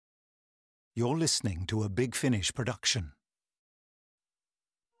You're listening to a Big Finish production.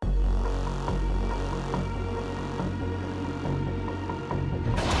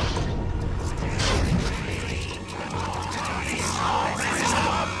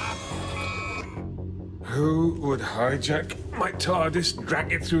 Who would hijack my TARDIS,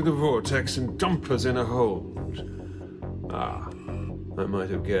 drag it through the vortex, and dump us in a hold? Ah, I might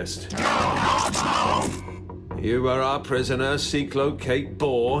have guessed. You are our prisoner, seek, locate,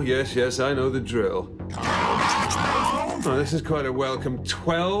 bore. Yes, I know the drill. Oh, this is quite a welcome.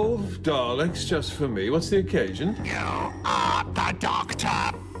 12 Daleks just for me. What's the occasion? You are the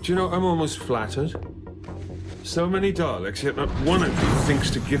Doctor. Do you know, I'm almost flattered. So many Daleks, yet not one of you thinks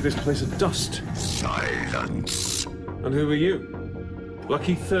to give this place a dust. Silence. And who are you?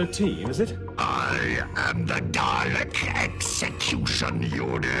 Lucky 13, is it? I am the Dalek Execution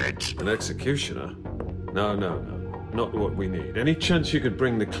Unit. An executioner? No. Not what we need. Any chance you could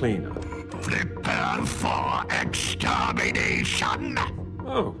bring the cleaner? Prepare for extermination.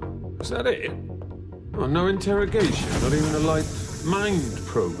 Oh, is that it? Oh, no interrogation, not even a light mind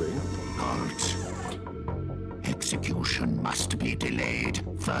probing? Halt. Execution must be delayed.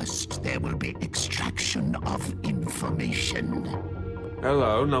 First, there will be extraction of information.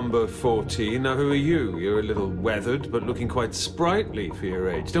 Hello, number 14. Now, who are you? You're a little weathered, but looking quite sprightly for your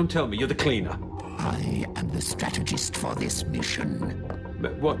age. Don't tell me you're the cleaner. I am the strategist for this mission.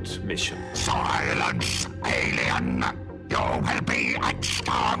 But what mission? Silence, alien! You will be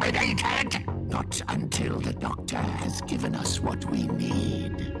exterminated! Not until the Doctor has given us what we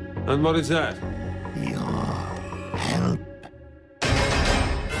need. And what is that? Your help.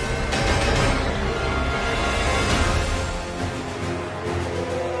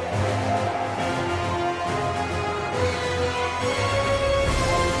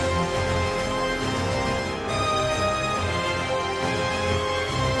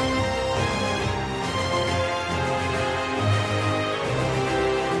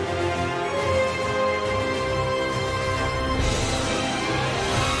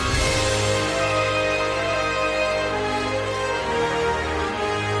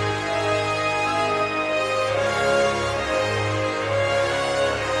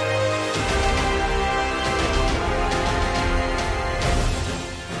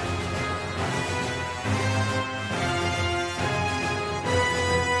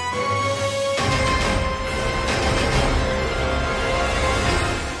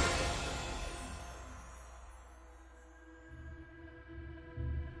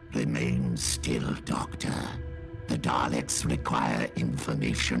 Remain still, Doctor. The Daleks require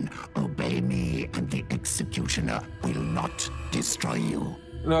information. Obey me, and the Executioner will not destroy you.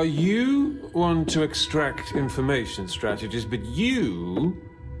 Now, you want to extract information, strategist, but you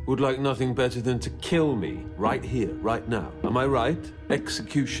would like nothing better than to kill me right here, right now. Am I right,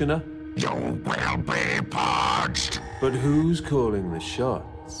 Executioner? You will be purged. But who's calling the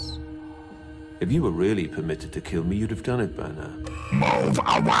shots? If you were really permitted to kill me, you'd have done it by now. Move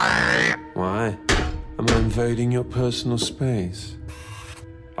away! Why? Am I invading your personal space?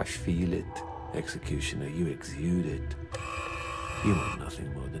 I feel it, Executioner. You exude it. You want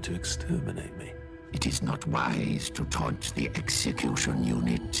nothing more than to exterminate me. It is not wise to taunt the Execution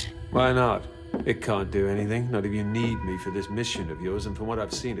Unit. Why not? It can't do anything, not if you need me for this mission of yours, and from what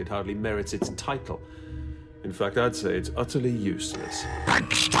I've seen, it hardly merits its title. In fact, I'd say it's utterly useless.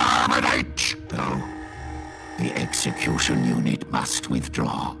 Exterminate! No. The Execution Unit must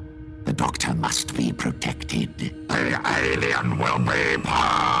withdraw. The Doctor must be protected. The alien will be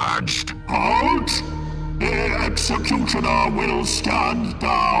purged. Halt! The Executioner will stand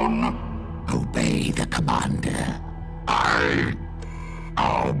down. Obey the Commander. I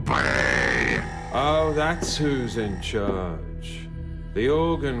obey. Oh, that's who's in charge. The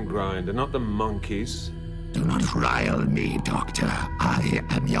organ grinder, not the monkeys. Do not rile me, Doctor. I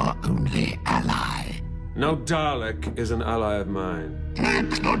am your only ally. No Dalek is an ally of mine.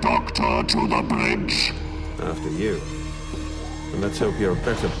 Take the Doctor to the bridge. After you. And let's hope you're a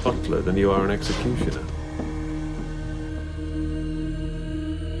better butler than you are an executioner.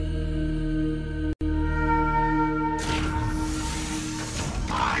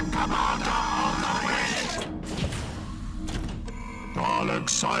 I'm Commander of the Bridge. Dalek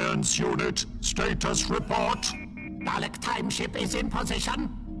Science Unit, status report. Dalek timeship is in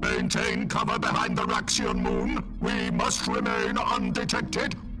position. Maintain cover behind the Wraxian moon. We must remain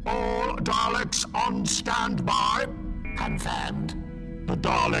undetected. All Daleks on standby. Confirmed. The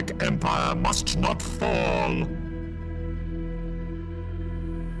Dalek Empire must not fall.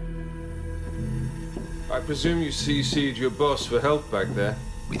 I presume you CC'd your boss for help back there.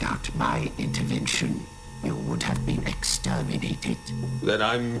 Without my intervention, you would have been exterminated. Then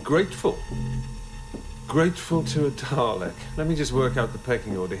I'm grateful. Grateful to a Dalek. Let me just work out the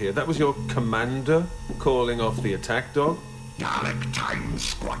pecking order here. That was your commander calling off the attack dog? Dalek Time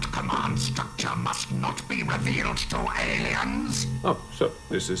Squad command structure must not be revealed to aliens. Oh, so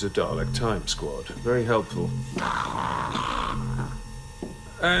this is a Dalek Time Squad. Very helpful.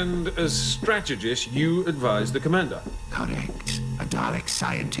 And as strategist, you advise the commander? Correct. A Dalek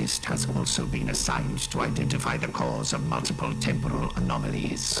scientist has also been assigned to identify the cause of multiple temporal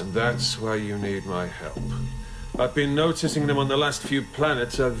anomalies. And that's why you need my help. I've been noticing them on the last few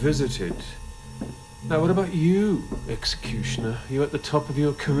planets I've visited. Now, what about you, Executioner? Are you at the top of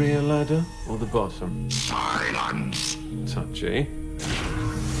your career ladder, or the bottom? Silence! Touchy.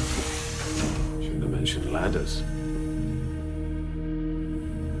 Shouldn't have mentioned ladders.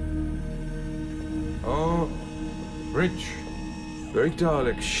 Oh, rich. Very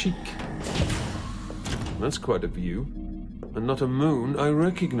Dalek chic. That's quite a view. And not a moon I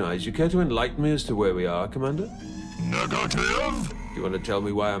recognize. You care to enlighten me as to where we are, Commander? Negative! You want to tell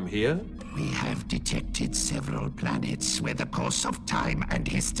me why I'm here? We have detected several planets where the course of time and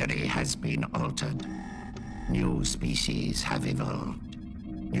history has been altered. New species have evolved.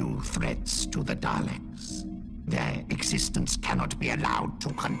 New threats to the Daleks. Their existence cannot be allowed to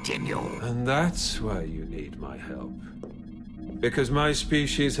continue. And that's why you need my help. Because my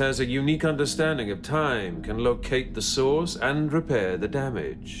species has a unique understanding of time, can locate the source and repair the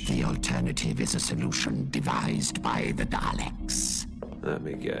damage. The alternative is a solution devised by the Daleks. Let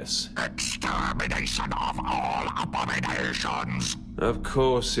me guess. Extermination of all abominations. Of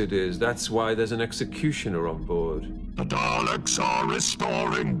course it is. That's why there's an executioner on board. The Daleks are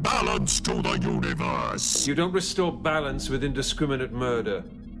restoring balance to the universe. You don't restore balance with indiscriminate murder.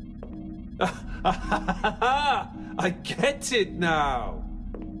 I get it now.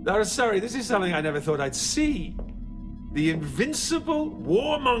 Oh, sorry, this is something I never thought I'd see. The invincible,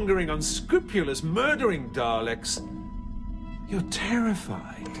 warmongering, unscrupulous, murdering Daleks. You're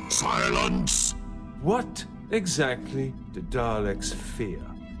terrified. Silence! What exactly do Daleks fear?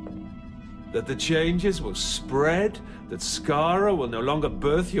 That the changes will spread? That Skara will no longer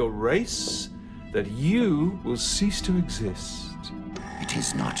birth your race? That you will cease to exist? It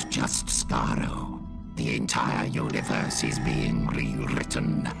is not just Skaro. The entire universe is being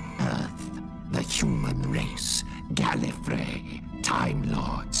rewritten. Earth, the human race, Gallifrey, Time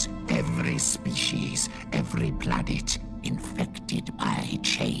Lords, every species, every planet infected by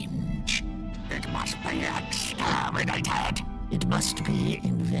change. It must be exterminated. It must be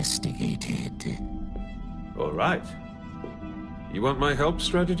investigated. All right. You want my help,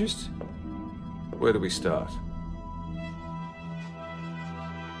 strategist? Where do we start?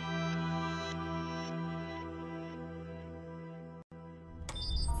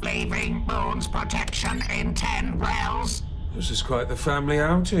 Leaving Moon's protection in 10 rails. This is quite the family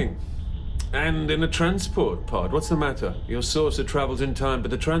outing. And in a transport pod. What's the matter? Your saucer travels in time,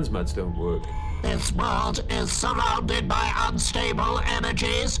 but the transmats don't work. This world is surrounded by unstable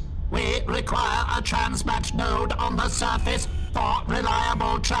energies. We require a transmat node on the surface for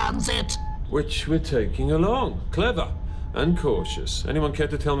reliable transit. Which we're taking along. Clever and cautious. Anyone care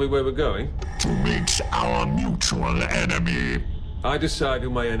to tell me where we're going? To meet our mutual enemy. I decide who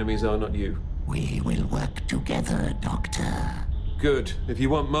my enemies are, not you. We will work together, Doctor. Good. If you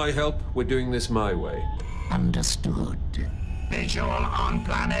want my help, we're doing this my way. Understood. Visual on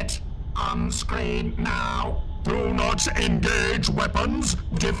planet. On screen now. Do not engage weapons.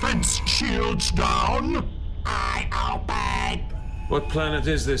 Defense shields down. I obey. What planet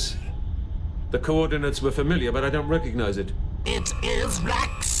is this? The coordinates were familiar, but I don't recognize it. It is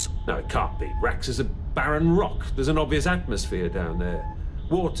Wrax. No, it can't be. Wrax is a barren rock. There's an obvious atmosphere down there.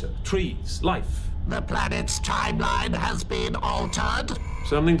 Water, trees, life. The planet's timeline has been altered.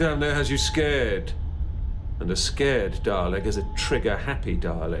 Something down there has you scared. And a scared Dalek is a trigger-happy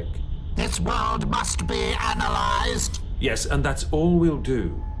Dalek. This world must be analyzed. Yes, and that's all we'll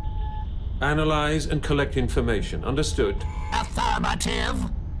do. Analyze and collect information. Understood?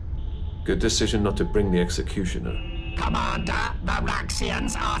 Affirmative. Good decision not to bring the executioner. Commander, the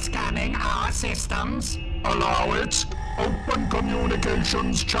Wraxians are scanning our systems. Allow it. Open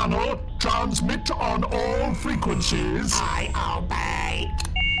communications channel. Transmit on all frequencies. I obey.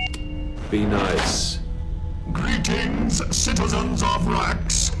 Be nice. Greetings, citizens of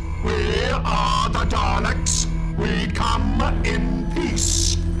Wrax. We are the Daleks. We come in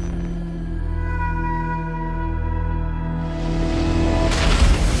peace.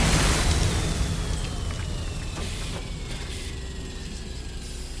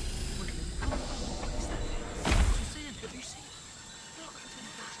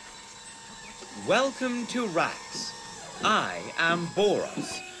 Welcome to Wrax. I am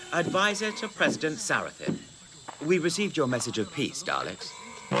Boros, advisor to President Sarathin. We received your message of peace, Daleks.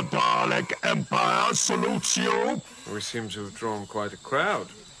 The Dalek Empire salutes you. We seem to have drawn quite a crowd.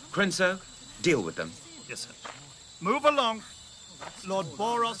 Crinso, deal with them. Yes, sir. Move along. Lord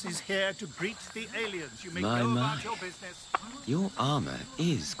Boros is here to greet the aliens. You may go about your business. Your armor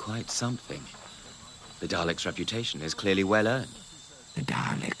is quite something. The Daleks' reputation is clearly well earned. The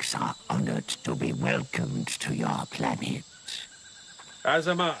Daleks are honored to be welcomed to your planet. As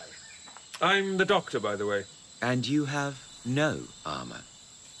am I. I'm the Doctor, by the way. And you have no armor.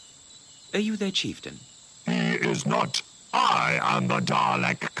 Are you their chieftain? He is not. I am the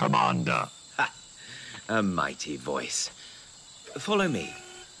Dalek Commander. Ha! A mighty voice. Follow me.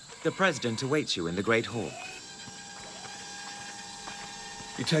 The President awaits you in the Great Hall.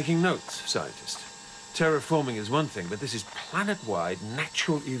 You taking notes, scientist? Terraforming is one thing, but this is planet-wide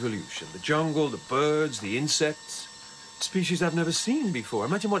natural evolution. The jungle, the birds, the insects. Species I've never seen before.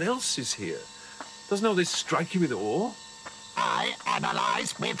 Imagine what else is here. Doesn't all this strike you with awe? I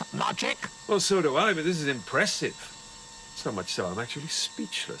analyze with logic. Well, so do I, but this is impressive. So much so I'm actually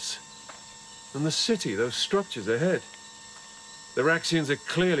speechless. And the city, those structures ahead. The Wraxians are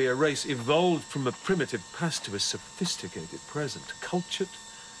clearly a race evolved from a primitive past to a sophisticated present, cultured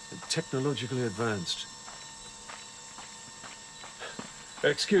and technologically advanced.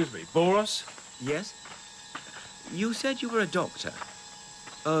 Excuse me, Boros? Yes? You said you were a doctor.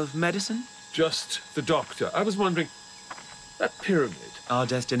 Of medicine? Just the Doctor. I was wondering, that pyramid. Our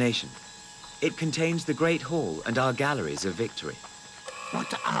destination. It contains the Great Hall and our galleries of victory.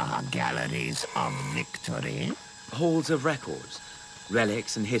 What are galleries of victory? Halls of records,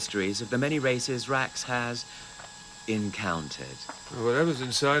 relics and histories of the many races Wrax has encountered. Whatever's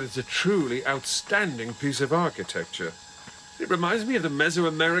inside, it's a truly outstanding piece of architecture. It reminds me of the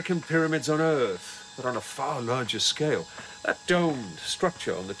Mesoamerican pyramids on Earth, but on a far larger scale. That domed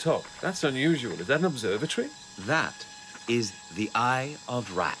structure on the top, that's unusual. Is that an observatory? That is the Eye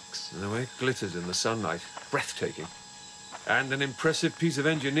of Wrax. And the way it glitters in the sunlight, breathtaking. And an impressive piece of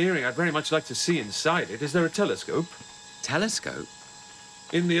engineering. I'd very much like to see inside it. Is there a telescope? Telescope?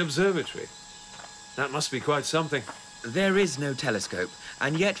 In the observatory. That must be quite something. There is no telescope,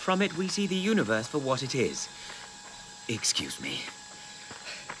 and yet from it we see the universe for what it is. Excuse me.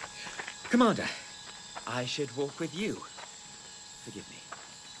 Commander, I should walk with you. Forgive me.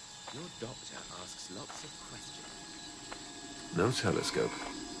 Your doctor asks lots of questions. No telescope.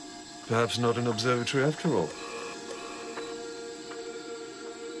 Perhaps not an observatory after all.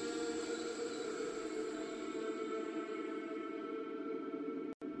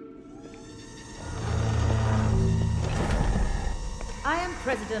 I am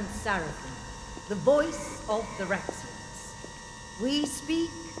President Sarathin, the voice of the Wraxians. We speak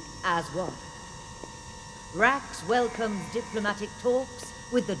as one. Wrax welcomes diplomatic talks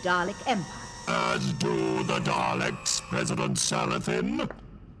with the Dalek Empire. As do the Daleks, President Sarathin.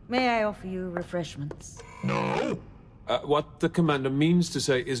 May I offer you refreshments? No? What the commander means to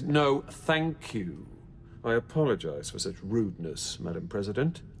say is no, thank you. I apologize for such rudeness, Madam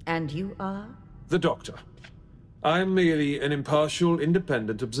President. And you are? The Doctor. I'm merely an impartial,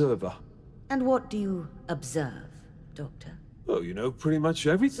 independent observer. And what do you observe, Doctor? Oh, you know, pretty much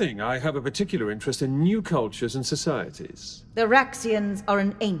everything. I have a particular interest in new cultures and societies. The Wraxians are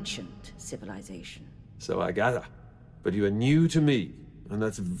an ancient civilization. So I gather. But you are new to me, and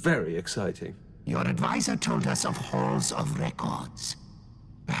that's very exciting. Your advisor told us of halls of records.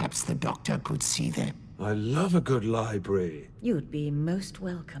 Perhaps the Doctor could see them. I love a good library. You'd be most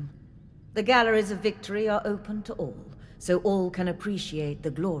welcome. The galleries of victory are open to all, so all can appreciate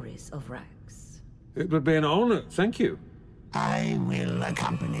the glories of Wrax. It would be an honor, thank you. I will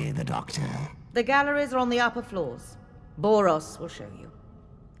accompany the Doctor. The galleries are on the upper floors. Boros will show you.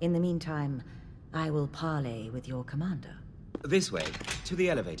 In the meantime, I will parley with your commander. This way, to the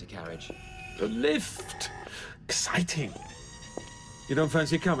elevator carriage. A lift! Exciting. You don't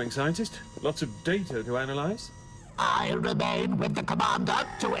fancy coming, scientist? Lots of data to analyze? I remain with the Commander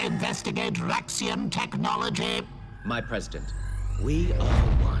to investigate Wraxian technology. My President, we are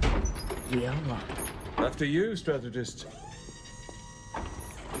one. We are one. After you, strategist.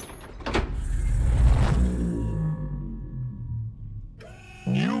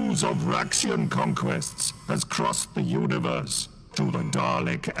 News of Wraxian conquests has crossed the universe to the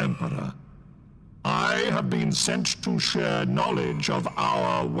Dalek Emperor. I have been sent to share knowledge of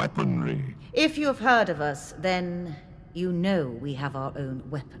our weaponry. If you have heard of us, then you know we have our own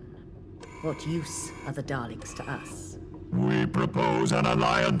weapon. What use are the Daleks to us? We propose an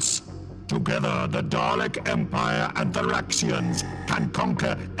alliance. Together, the Dalek Empire and the Wraxians can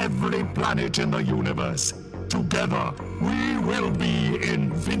conquer every planet in the universe. Together, we will be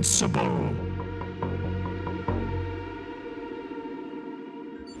invincible.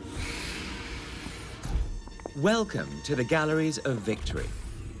 Welcome to the Galleries of Victory.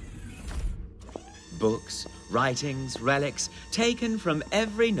 Books, writings, relics, taken from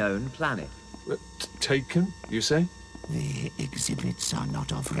every known planet. Taken, you say? The exhibits are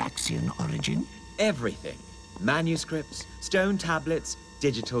not of Wraxian origin? Everything. Manuscripts, stone tablets,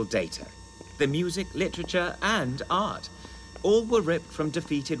 digital data. The music, literature, and art. All were ripped from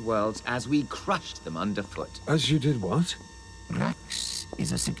defeated worlds as we crushed them underfoot. As you did what? Wrax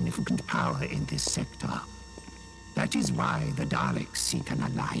is a significant power in this sector. That is why the Daleks seek an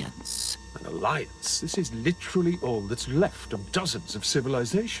alliance. An alliance? This is literally all that's left of dozens of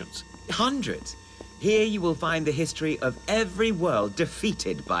civilizations. Hundreds. Here you will find the history of every world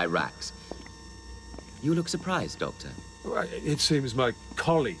defeated by Wrax. You look surprised, Doctor. Well, it seems my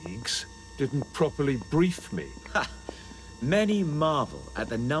colleagues didn't properly brief me. Ha! Many marvel at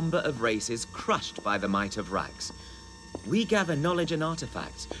the number of races crushed by the might of Wrax. We gather knowledge and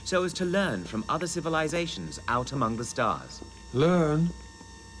artifacts so as to learn from other civilizations out among the stars. Learn?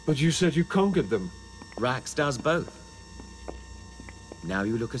 But you said you conquered them. Wrax does both. Now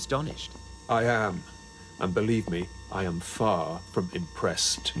you look astonished. I am. And believe me, I am far from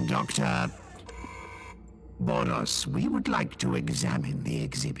impressed. Dr. Boros, we would like to examine the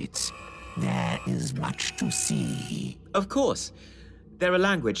exhibits. There is much to see. Of course. There are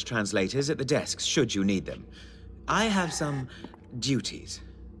language translators at the desks, should you need them. I have some duties,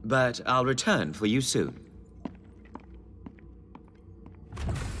 but I'll return for you soon.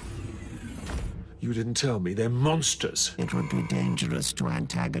 You didn't tell me they're monsters. It would be dangerous to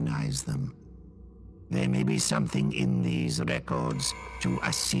antagonize them. There may be something in these records to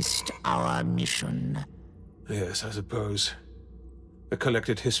assist our mission. Yes, I suppose. A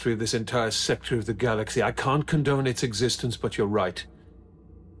collected history of this entire sector of the galaxy. I can't condone its existence, but you're right.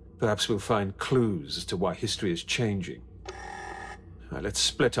 Perhaps we'll find clues as to why history is changing. Now, let's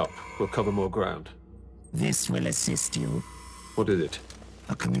split up. We'll cover more ground. This will assist you. What is it?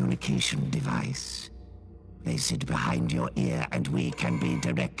 A communication device. Place it behind your ear and we can be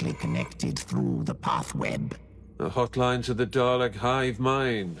directly connected through the pathweb. A hotline to the Dalek hive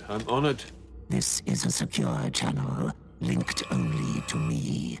mind. I'm honored. This is a secure channel, linked only to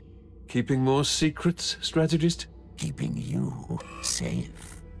me. Keeping more secrets, strategist? Keeping you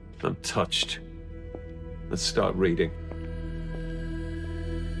safe. I'm touched. Let's start reading.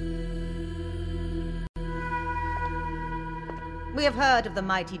 We have heard of the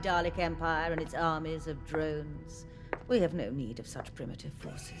mighty Dalek Empire and its armies of drones. We have no need of such primitive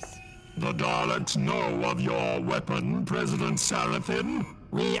forces. The Daleks know of your weapon, President Sarathin.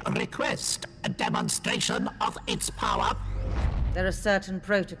 We request a demonstration of its power. There are certain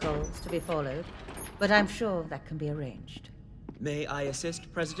protocols to be followed, but I'm sure that can be arranged. May I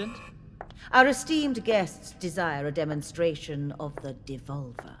assist, President? Our esteemed guests desire a demonstration of the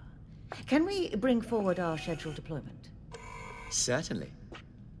Devolver. Can we bring forward our scheduled deployment? Certainly.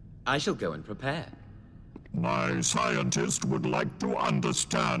 I shall go and prepare. My scientist would like to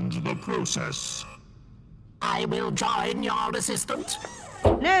understand the process. I will join your assistant.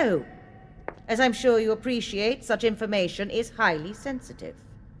 No! As I'm sure you appreciate, such information is highly sensitive.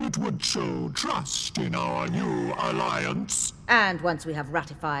 It would show trust in our new alliance. And once we have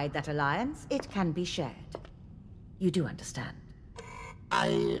ratified that alliance, it can be shared. You do understand?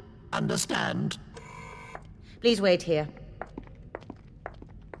 I understand. Please wait here.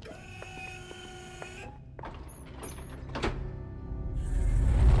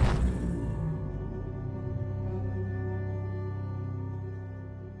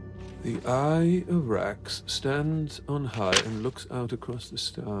 The Eye of Wrax stands on high and looks out across the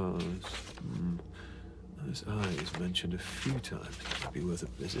stars. This eye is mentioned a few times. It might be worth a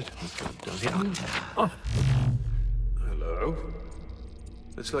visit. Oh. Hello?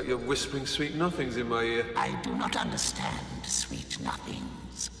 It's like you're whispering sweet nothings in my ear. I do not understand sweet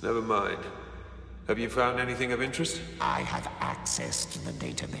nothings. Never mind. Have you found anything of interest? I have access to the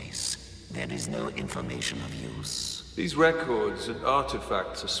database. There is no information of use. These records and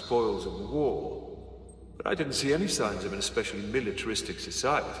artifacts are spoils of war. But I didn't see any signs of an especially militaristic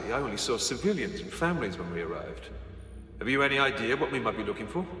society. I only saw civilians and families when we arrived. Have you any idea what we might be looking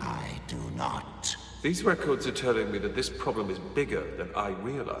for? I do not. These records are telling me that this problem is bigger than I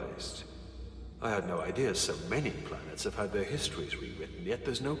realized. I had no idea so many planets have had their histories rewritten, yet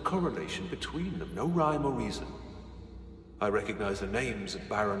there's no correlation between them, no rhyme or reason. I recognize the names of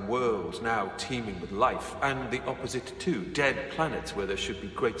barren worlds now teeming with life, and the opposite too, dead planets where there should be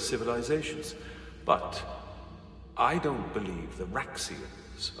great civilizations. But I don't believe the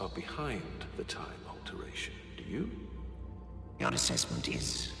Wraxians are behind the time alteration. Do you? Your assessment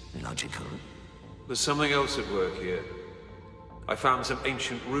is logical. There's something else at work here. I found some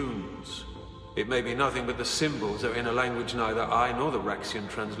ancient runes. It may be nothing but the symbols are in a language neither I nor the Wraxian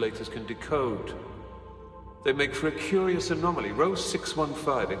translators can decode. They make for a curious anomaly. Row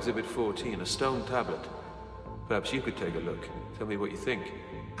 615, Exhibit 14, a stone tablet. Perhaps you could take a look. Tell me what you think.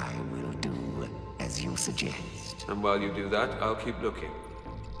 I will do as you suggest. And while you do that, I'll keep looking.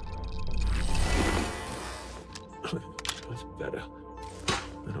 That's better.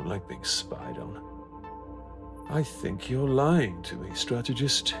 I don't like being spied on. I think you're lying to me,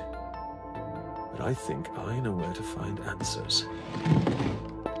 strategist. But I think I know where to find answers.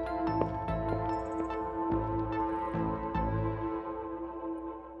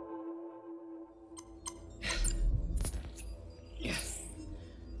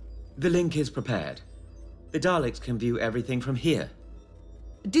 The link is prepared. The Daleks can view everything from here.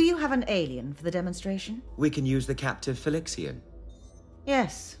 Do you have an alien for the demonstration? We can use the captive Felixian.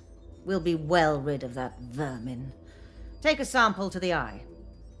 Yes. We'll be well rid of that vermin. Take a sample to the eye.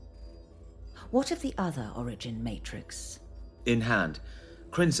 What of the other origin matrix? In hand.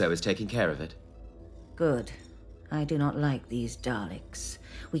 Crinso is taking care of it. Good. I do not like these Daleks.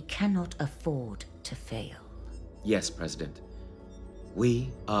 We cannot afford to fail. Yes, President. We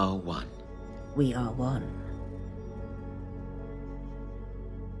are one. We are one.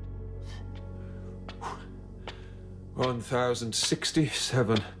 —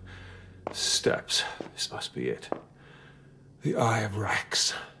 1,067 steps. This must be it. The Eye of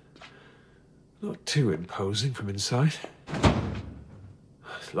Wrax. Not too imposing from inside.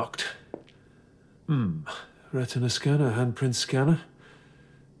 It's locked. Retina scanner, handprint scanner.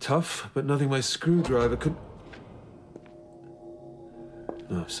 Tough, but nothing my screwdriver could...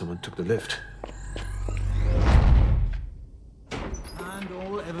 Oh, someone took the lift. And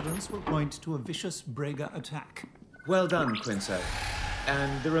all evidence will point to a vicious Braga attack. Well done, Crinso.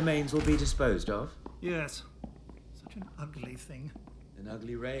 And the remains will be disposed of? Yes. Such an ugly thing. An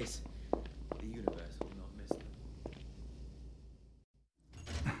ugly race. The universe will not miss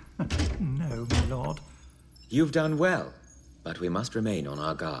them. No, my lord. You've done well, but we must remain on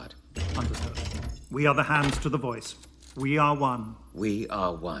our guard. Understood. We are the hands to the voice. We are one. We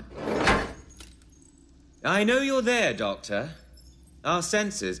are one. I know you're there, Doctor. Our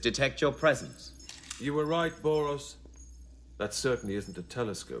sensors detect your presence. You were right, Boros. That certainly isn't a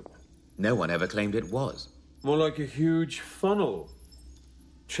telescope. No one ever claimed it was. More like a huge funnel.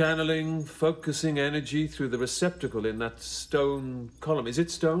 Channeling, focusing energy through the receptacle in that stone column. Is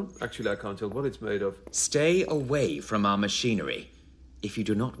it stone? Actually, I can't tell what it's made of. Stay away from our machinery, if you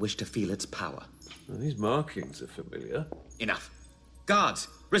do not wish to feel its power. Well, these markings are familiar. Enough. Guards,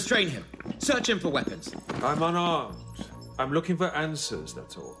 restrain him. Search him for weapons. I'm unarmed. I'm looking for answers,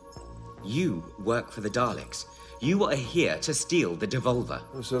 that's all. You work for the Daleks. You are here to steal the Devolver.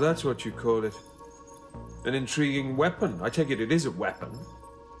 Oh, so that's what you call it. An intriguing weapon. I take it is a weapon.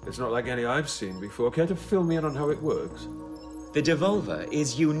 It's not like any I've seen before. Care to fill me in on how it works? The Devolver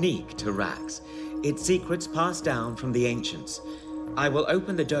is unique to Wrax. Its secrets passed down from the ancients. I will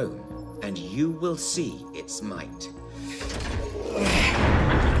open the dome, and you will see its might.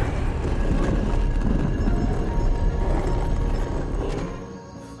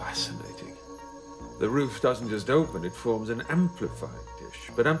 Fascinating. The roof doesn't just open, it forms an amplifying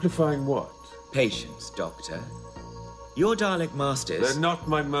dish. But amplifying what? Patience, Doctor. Your Dalek masters... They're not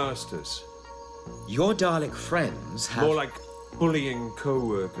my masters. Your Dalek friends have... More like bullying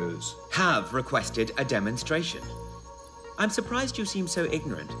co-workers. Have requested a demonstration. I'm surprised you seem so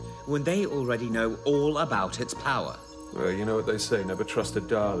ignorant when they already know all about its power. Well, you know what they say, never trust a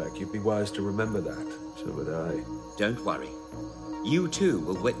Dalek. You'd be wise to remember that. So would I. Don't worry. You too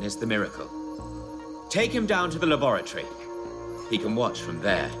will witness the miracle. Take him down to the laboratory. He can watch from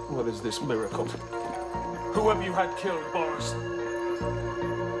there. What is this miracle? Who have you had killed, Boris?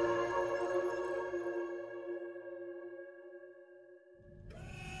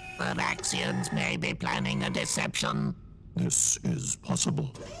 The Wraxians may be planning a deception. This is possible.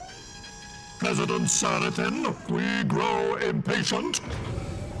 President Sarathin, we grow impatient.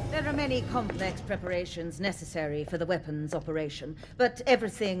 There are many complex preparations necessary for the weapons operation, but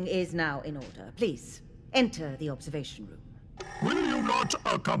everything is now in order. Please, enter the observation room. Will you not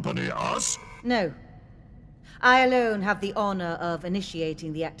accompany us? No. I alone have the honor of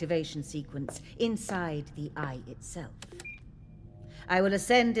initiating the activation sequence inside the eye itself. I will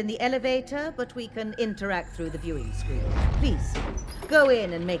ascend in the elevator, but we can interact through the viewing screen. Please, go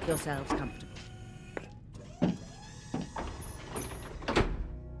in and make yourselves comfortable.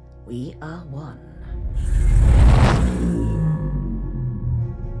 We are one.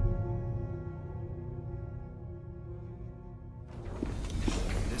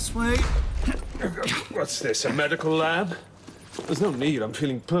 This way. What's this, a medical lab? There's no need, I'm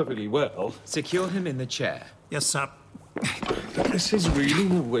feeling perfectly well. Secure him in the chair. Yes, sir. This is really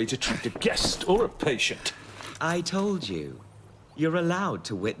no way to treat a guest or a patient. I told you. You're allowed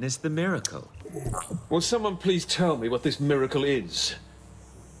to witness the miracle. Will someone please tell me what this miracle is?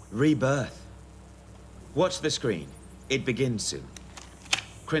 Rebirth. Watch the screen. It begins soon.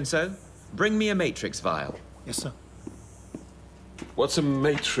 Crinso, bring me a matrix vial. Yes, sir. What's a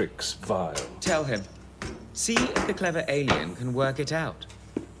matrix vial? Tell him. See if the clever alien can work it out.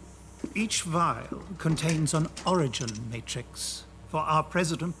 Each vial contains an origin matrix for our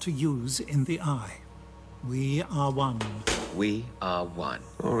president to use in the eye. We are one. We are one.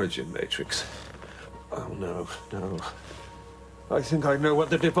 Origin matrix. Oh, no. I think I know what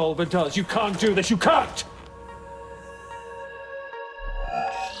the devolver does. You can't do this, you can't!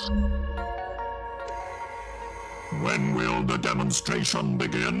 When will the demonstration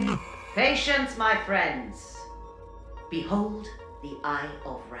begin? Patience, my friends. Behold the Eye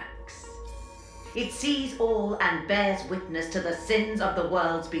of Wrax. It sees all and bears witness to the sins of the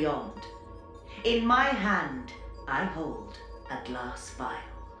worlds beyond. In my hand, I hold a glass vial.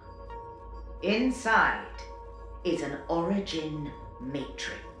 Inside is an origin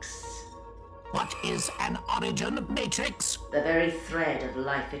matrix. What is an origin matrix? The very thread of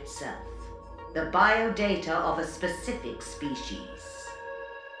life itself. The biodata of a specific species.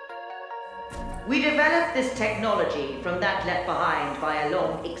 We developed this technology from that left behind by a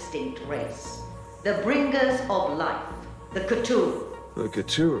long extinct race. The bringers of life, the Cthulhu. The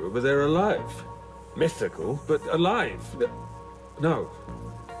Cthulhu, but they're alive. Mythical, but alive. No,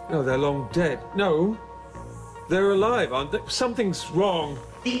 they're long dead. No, they're alive, aren't they? Something's wrong.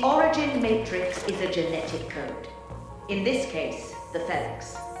 The origin matrix is a genetic code. In this case, the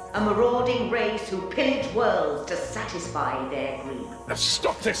Daleks. A marauding race who pillage worlds to satisfy their greed. Now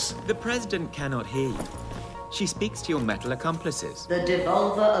stop this! The President cannot hear you. She speaks to your metal accomplices. The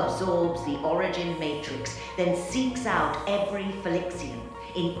devolver absorbs the origin matrix, then seeks out every Phylixian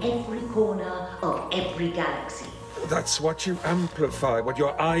in every corner of every galaxy. That's what you amplify, what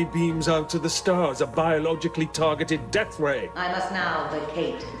your eye beams out to the stars, a biologically targeted death ray. I must now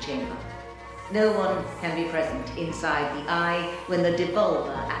vacate the chamber. No one can be present inside the eye when the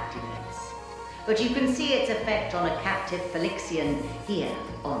devolver activates. But you can see its effect on a captive Phylixian here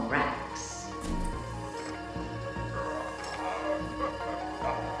on Wrax.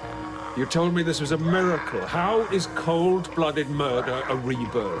 You told me this was a miracle. How is cold-blooded murder a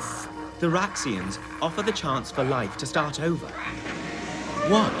rebirth? The Wraxians offer the chance for life to start over.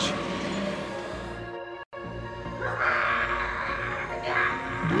 Watch.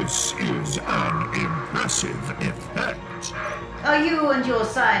 This is an impressive effect. Are you and your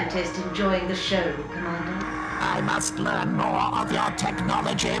scientist enjoying the show, Commander? I must learn more of your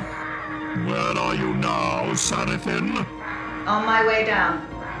technology. Where are you now, Sarafin? On my way down.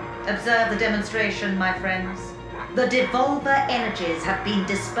 Observe the demonstration, my friends. The devolver energies have been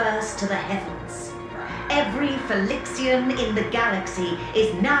dispersed to the heavens. Every Phylixian in the galaxy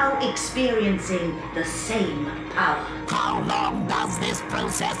is now experiencing the same power. How long does this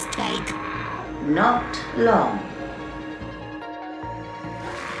process take? Not long.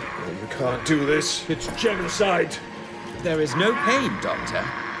 You can't do this. It's genocide. There is no pain, Doctor.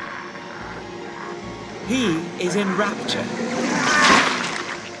 He is in rapture.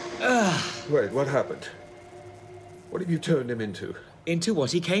 Wait, what happened? What have you turned him into? Into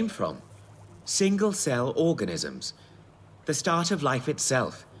what he came from. Single-cell organisms. The start of life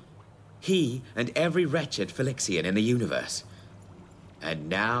itself. He and every wretched Phylixian in the universe. And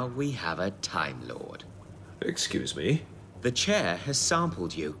now we have a Time Lord. Excuse me? The chair has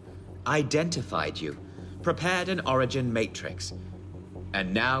sampled you, identified you, prepared an origin matrix.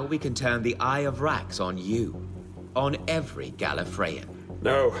 And now we can turn the Eye of Wrax on you. On every Gallifreyan.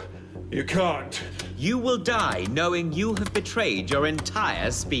 No, you can't. You will die knowing you have betrayed your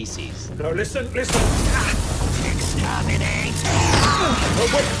entire species. No, listen! Exterminate! Oh,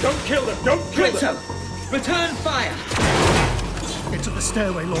 wait, don't kill them! Don't kill them! Crinso, return fire! Into the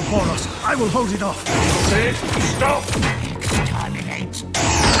stairway, Lord Boros. I will hold it off. See? Stop! Exterminate!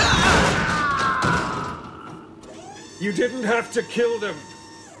 You didn't have to kill them.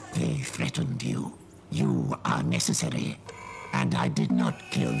 They threatened you. You are necessary. And I did not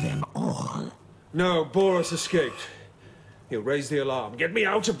kill them all. No, Boris escaped. He'll raise the alarm. Get me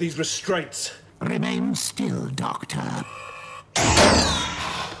out of these restraints! Remain still, Doctor.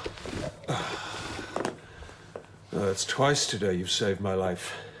 It's twice today you've saved my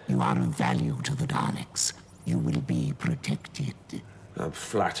life. You are of value to the Daleks. You will be protected. I'm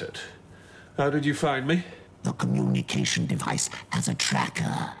flattered. How did you find me? The communication device has a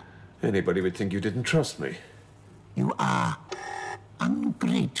tracker. Anybody would think you didn't trust me. You are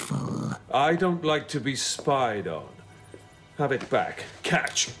ungrateful. I don't like to be spied on. Have it back.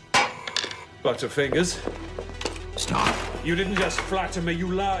 Catch. Butterfingers. Stop. You didn't just flatter me,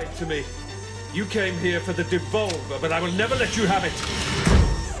 you lied to me. You came here for the Devolver, but I will never let you have it.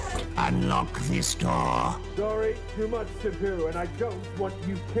 Unlock this door. Sorry, too much to do, and I don't want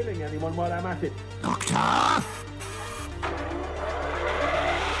you killing anyone while I'm at it. Doctor!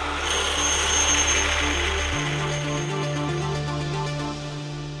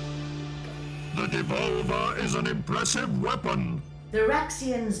 The Devolver is an impressive weapon. The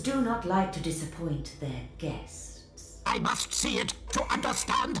Wraxians do not like to disappoint their guests. I must see it to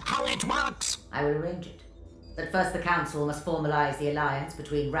understand how it works. I will arrange it. But first the Council must formalize the alliance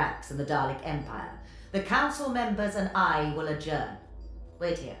between Wrax and the Dalek Empire. The Council members and I will adjourn.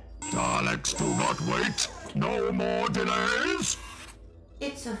 Wait here. Daleks do not wait. No more delays.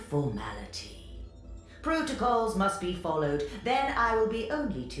 It's a formality. Protocols must be followed. Then I will be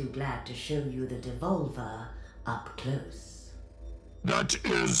only too glad to show you the Devolver up close. That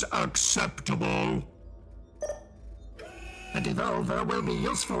is acceptable. The Devolver will be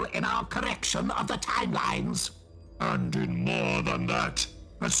useful in our correction of the timelines. And in more than that,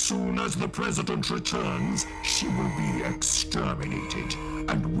 as soon as the President returns, she will be exterminated,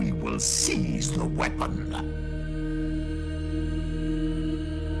 and we will seize the weapon.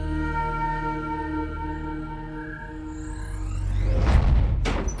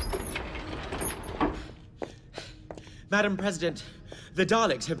 Madam President, the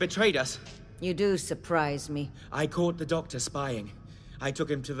Daleks have betrayed us. You do surprise me. I caught the Doctor spying. I took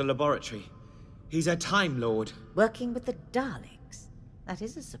him to the laboratory. He's a Time Lord. Working with the Daleks? That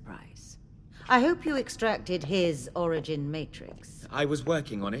is a surprise. I hope you extracted his origin matrix. I was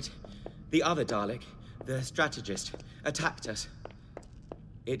working on it. The other Dalek, the strategist, attacked us.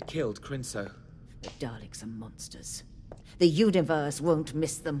 It killed Crinso. The Daleks are monsters. The universe won't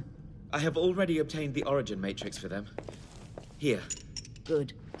miss them. I have already obtained the origin matrix for them. Here.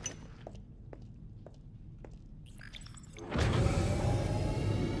 Good.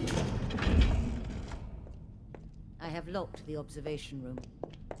 I have locked the observation room.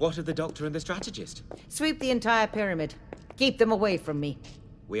 What of the Doctor and the strategist? Sweep the entire pyramid. Keep them away from me.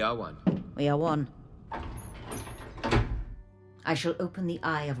 We are one. We are one. I shall open the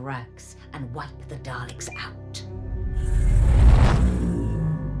Eye of Wrax and wipe the Daleks out.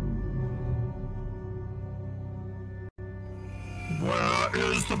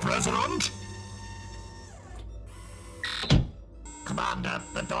 Where is the President? Commander,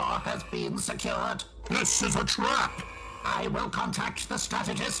 the door has been secured. This is a trap! I will contact the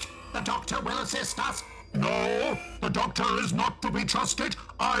strategist. The Doctor will assist us. No, the Doctor is not to be trusted.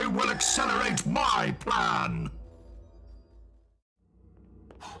 I will accelerate my plan.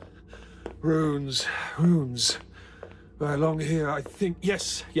 Runes, runes. Along here, I think...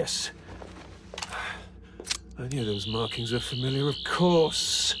 Yes. I knew those markings were familiar, of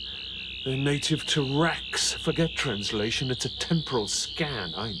course. They're native to Wrax. Forget translation, it's a temporal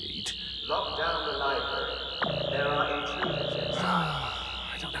scan I need. Lock down the library. There are intruders inside.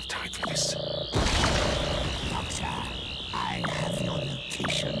 I don't have time for this. Doctor, I have your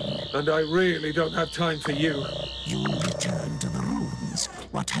location. And I really don't have time for you. You return to the ruins.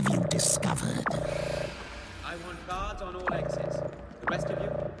 What have you discovered? I want guards on all exits. The rest of you,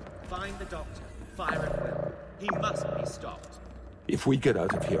 find the Doctor. Fire at will. He must be stopped. If we get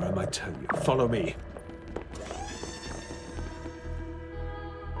out of here, I might tell you. Follow me.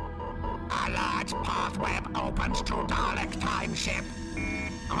 A large pathway opens to Dalek time ship.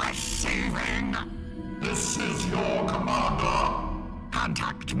 Receiving. This is your commander.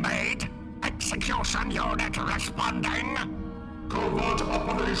 Contact made. Execution unit responding. Covert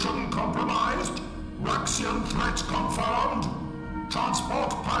operation compromised. Wraxian threat confirmed. Transport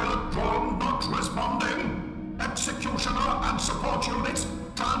pilot drone not responding. Executioner and support units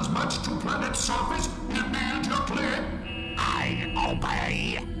transmit to planet surface immediately. I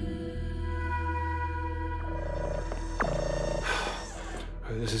obey.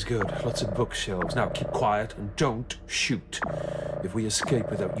 This is good. Lots of bookshelves. Now keep quiet and don't shoot. If we escape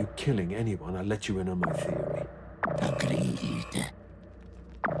without you killing anyone, I'll let you in on my theory. Agreed.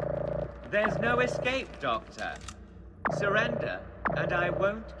 There's no escape, Doctor. Surrender, and I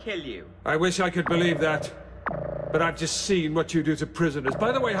won't kill you. I wish I could believe that. But I've just seen what you do to prisoners.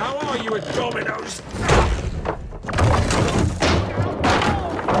 By the way, how are you at dominoes?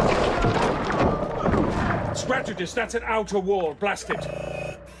 Strategist, that's an outer wall. Blast it.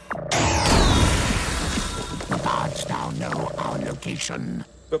 The guards now know our location.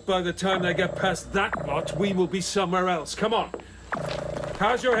 But by the time they get past that lot, we will be somewhere else. Come on.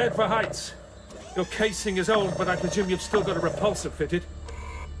 How's your head for heights? Your casing is old, but I presume you've still got a repulsor fitted.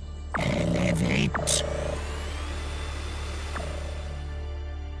 Elevate.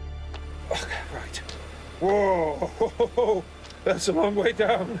 Okay, right. Whoa! That's a long way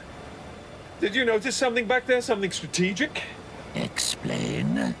down. Did you notice something back there? Something strategic?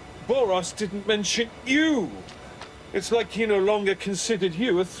 Explain. Boros didn't mention you. It's like he no longer considered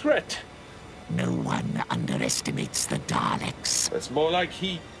you a threat. No one underestimates the Daleks. It's more like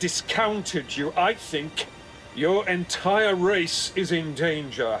he discounted you. I think your entire race is in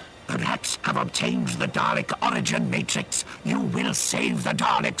danger. The Wrax have obtained the Dalek origin matrix. You will save the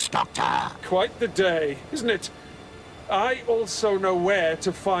Daleks, Doctor. Quite the day, isn't it? I also know where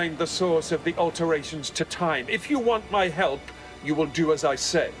to find the source of the alterations to time. If you want my help, you will do as I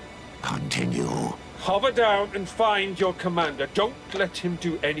say. Continue. Hover down and find your commander. Don't let him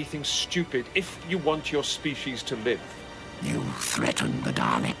do anything stupid if you want your species to live. You threaten the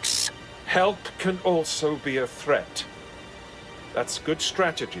Daleks. Help can also be a threat. That's good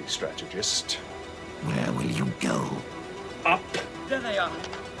strategy, strategist. Where will you go? Up. There they are.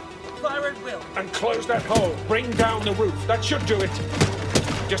 Fire at will. And close that hole. Bring down the roof. That should do it.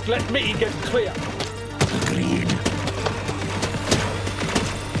 Just let me get clear. Agreed.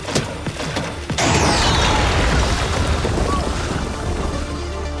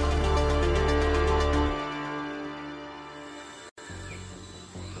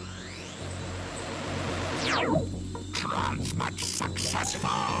 Transmut successful.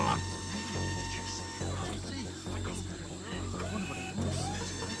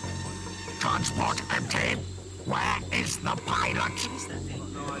 Transport empty. Where is the pilot?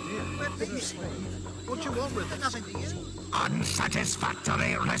 No idea. What do you want with it? Nothing to you.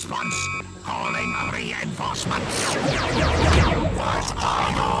 Unsatisfactory response. Calling reinforcements. What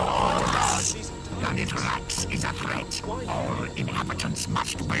are your orders? Planet Wrax is a threat. All inhabitants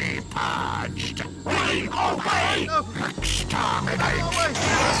must be purged. We obey! Exterminate! Exterminate!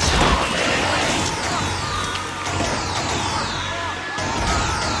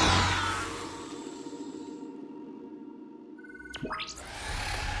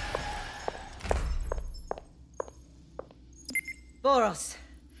 Boros,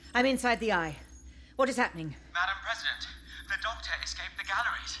 I'm inside the Eye. What is happening? Madam President, the Doctor escaped the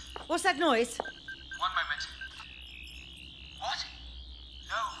galleries. What's that noise? One moment. What?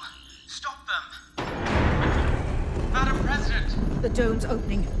 No. Stop them. Madam President! The dome's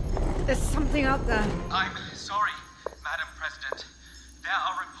opening. There's something out there. I'm sorry, Madam President. There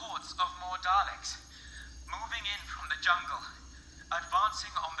are reports of more Daleks. Moving in from the jungle.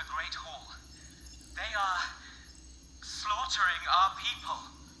 Advancing on the Great Hall. They are slaughtering our people.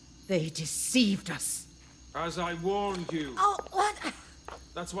 They deceived us. As I warned you. Oh, what?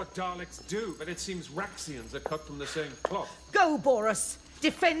 That's what Daleks do, but it seems Wraxians are cut from the same cloth. Go, Boros.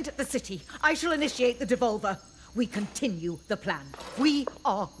 Defend the city. I shall initiate the devolver. We continue the plan. We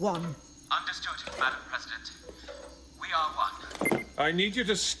are one. Understood, Madam President. We are one. I need you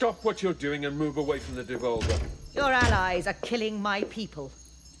to stop what you're doing and move away from the devolver. Your allies are killing my people.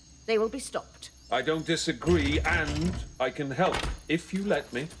 They will be stopped. I don't disagree, and I can help, if you let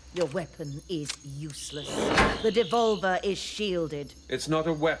me. Your weapon is useless. The devolver is shielded. It's not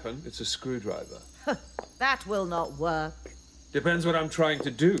a weapon, it's a screwdriver. That will not work. Depends what I'm trying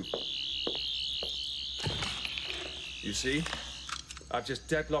to do. You see? I've just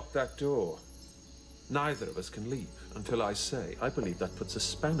deadlocked that door. Neither of us can leave until I say. I believe that puts a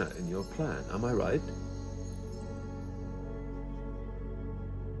spanner in your plan. Am I right?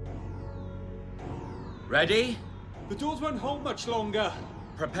 Ready? The doors won't hold much longer.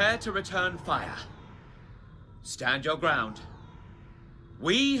 Prepare to return fire. Stand your ground.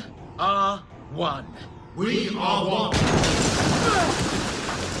 We are one. We are one.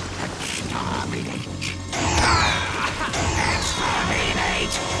 Exterminate!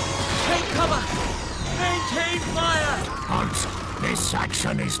 Exterminate! Take cover! Maintain fire! Halt! This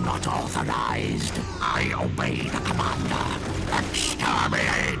action is not authorized. I obey the commander.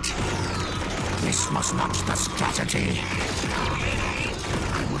 Exterminate! This was not the strategy.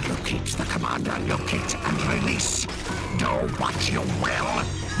 I would locate the commander, locate and release. Do what you will.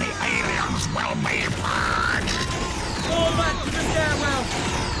 The aliens will be purged. Fall back to the stairwell!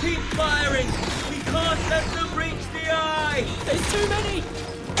 Keep firing! We can't let them reach the Eye! There's too many!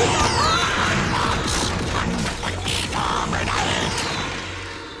 Unbox and Exterminate!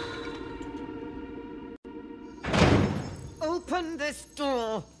 Open this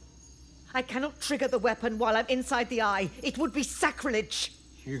door! I cannot trigger the weapon while I'm inside the eye. It would be sacrilege.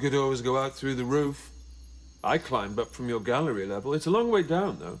 You could always go out through the roof. I climbed up from your gallery level. It's a long way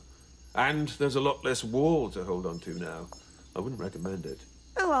down, though. And there's a lot less wall to hold on to now. I wouldn't recommend it.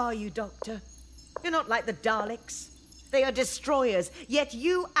 Who are you, Doctor? You're not like the Daleks. They are destroyers, yet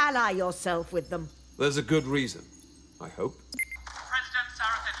you ally yourself with them. There's a good reason, I hope. President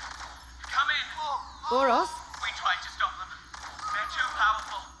Sarathan, come in. Boros? We tried to stop them. They're too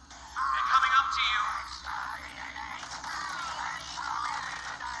powerful. They're coming up to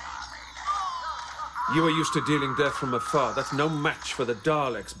you. You are used to dealing death from afar. That's no match for the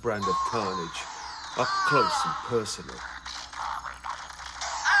Daleks' brand of carnage. Up close and personal.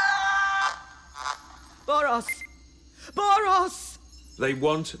 Boros! Boros! They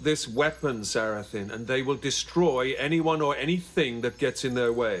want this weapon, Sarathin, and they will destroy anyone or anything that gets in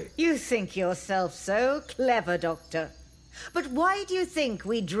their way. You think yourself so clever, Doctor. But why do you think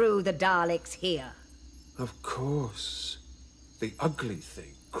we drew the Daleks here? Of course. The ugly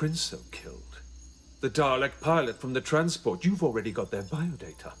thing Crinso killed. The Dalek pilot from the transport. You've already got their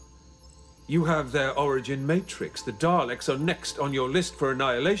biodata. You have their origin matrix. The Daleks are next on your list for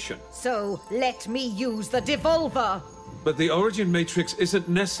annihilation. So let me use the devolver. But the origin matrix isn't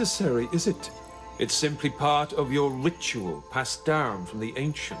necessary, is it? It's simply part of your ritual passed down from the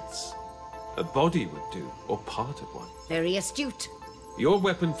ancients. A body would do, or part of one. Very astute. Your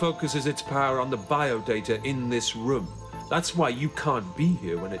weapon focuses its power on the biodata in this room. That's why you can't be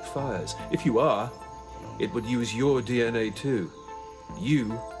here when it fires. If you are, it would use your DNA too.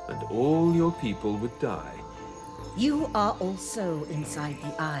 You and all your people would die. You are also inside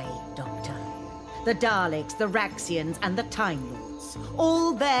the Eye, Doctor. The Daleks, the Wraxians, and the Time Lords.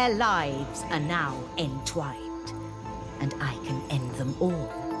 All their lives are now entwined. And I can end them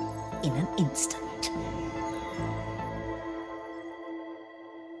all in an instant.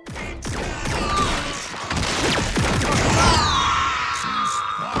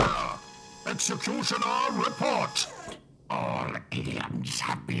 Executioner, report! All aliens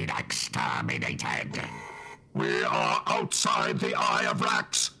have been exterminated. We are outside the Eye of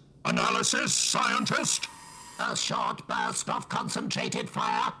Wrax. Analysis, scientist? A short burst of concentrated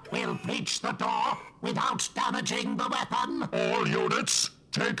fire will breach the door without damaging the weapon. All units,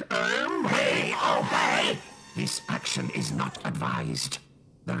 take aim. We obey! This action is not advised.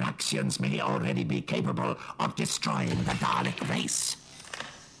 The Wraxians may already be capable of destroying the Dalek race.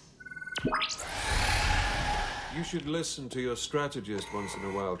 You should listen to your strategist once in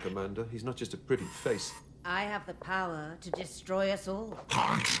a while, Commander. He's not just a pretty face. I have the power to destroy us all.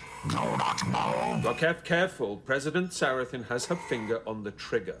 Halt! Do not move! Well, careful. President Sarathin has her finger on the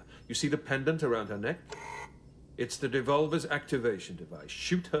trigger. You see the pendant around her neck? It's the Devolver's activation device.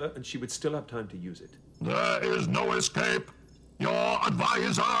 Shoot her and she would still have time to use it. There is no escape. Your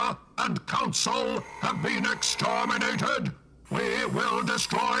advisor and council have been exterminated. We will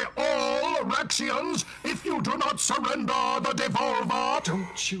destroy all Wraxians if you do not surrender the Devolver.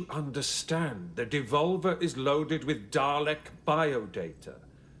 Don't you understand? The Devolver is loaded with Dalek biodata.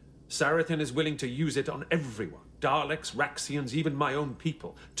 Sarathin is willing to use it on everyone. Daleks, Wraxians, even my own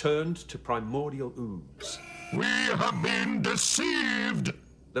people, turned to primordial ooze. We have been deceived.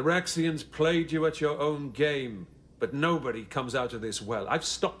 The Wraxians played you at your own game, but nobody comes out of this well. I've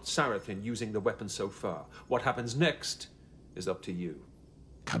stopped Sarathin using the weapon so far. What happens next is up to you.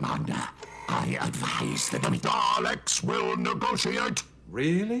 Commander, I advise that The Daleks will negotiate.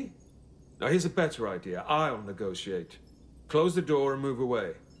 Really? Now here's a better idea. I'll negotiate. Close the door and move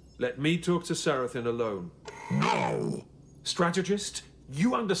away. Let me talk to Sarathin alone. No. Strategist,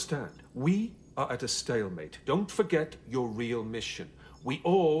 you understand. We are at a stalemate. Don't forget your real mission. We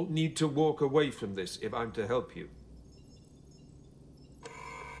all need to walk away from this if I'm to help you.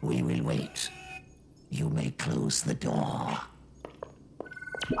 we will wait. You may close the door.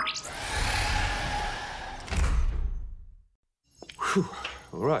 Whew.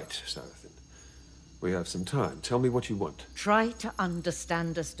 All right, Sarathin. We have some time. Tell me what you want. Try to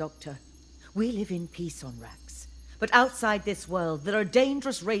understand us, Doctor. We live in peace on Wrax. But outside this world, there are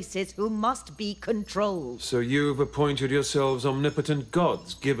dangerous races who must be controlled. So you've appointed yourselves omnipotent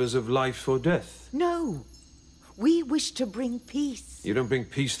gods, givers of life or death? No. We wish to bring peace. You don't bring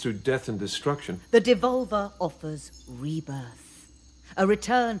peace through death and destruction. The Devolver offers rebirth. A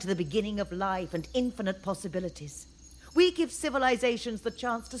return to the beginning of life and infinite possibilities. We give civilizations the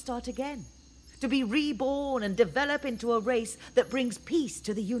chance to start again. To be reborn and develop into a race that brings peace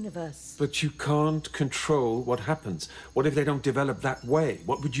to the universe. But you can't control what happens. What if they don't develop that way?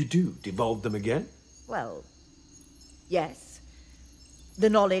 What would you do? Devolve them again? Well, Yes. The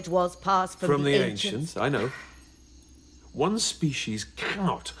knowledge was passed from the ancients, I know. One species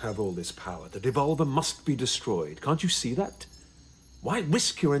cannot have all this power. The Devolver must be destroyed. Can't you see that? Why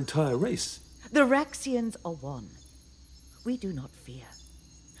risk your entire race? The Wraxians are one. We do not fear.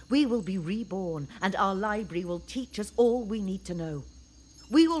 We will be reborn, and our library will teach us all we need to know.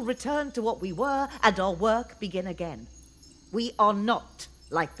 We will return to what we were, and our work begin again. We are not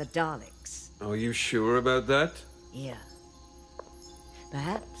like the Daleks. Are you sure about that? Here.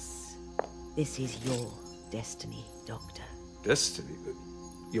 Perhaps this is your destiny, Doctor. Destiny? But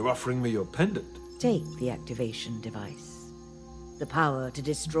you're offering me your pendant. Take the activation device. The power to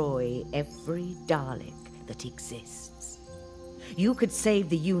destroy every Dalek that exists. You could save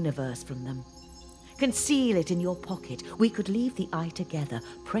the universe from them. Conceal it in your pocket. We could leave the eye together.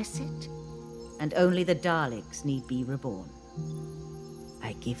 Press it, and only the Daleks need be reborn.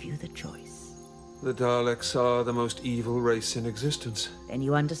 I give you the choice. The Daleks are the most evil race in existence. Then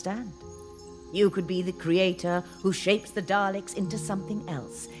you understand. You could be the creator who shapes the Daleks into something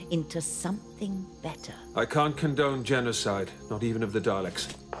else, into something better. I can't condone genocide, not even of the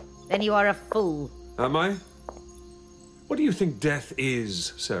Daleks. Then you are a fool. Am I? What do you think death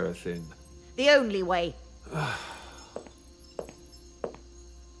is, Seraphine? The only way.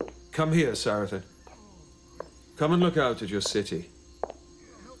 Come here, Seraphine. Come and look out at your city.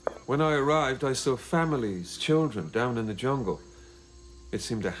 When I arrived, I saw families, children, down in the jungle. It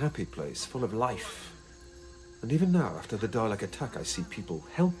seemed a happy place, full of life. And even now, after the Dalek attack, I see people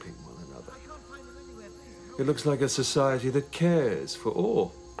helping one another. It looks like a society that cares for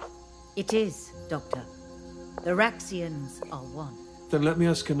all. It is, Doctor. The Wraxians are one. Then let me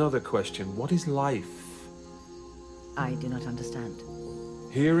ask another question. What is life? I do not understand.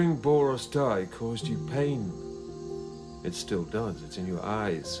 Hearing Boros die caused you pain. It still does. It's in your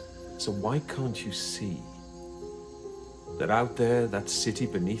eyes. So why can't you see that out there, that city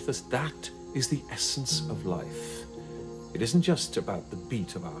beneath us, that is the essence of life? It isn't just about the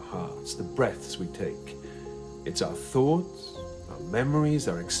beat of our hearts, the breaths we take. It's our thoughts, our memories,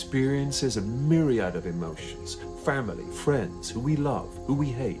 our experiences, a myriad of emotions. Family, friends, who we love, who we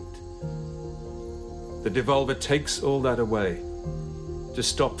hate. The Devolver takes all that away. To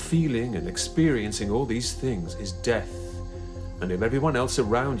stop feeling and experiencing all these things is death. And if everyone else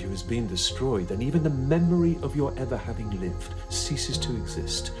around you has been destroyed, then even the memory of your ever having lived ceases to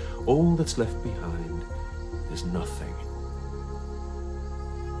exist. All that's left behind is nothing.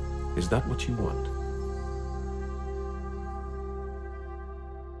 Is that what you want?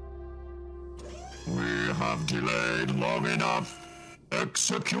 We have delayed long enough.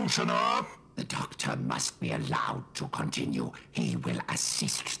 Executioner! The Doctor must be allowed to continue. He will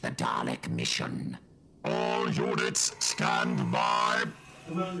assist the Dalek mission. All units, stand by.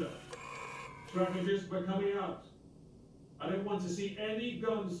 Commander, strategists, we're coming out. I don't want to see any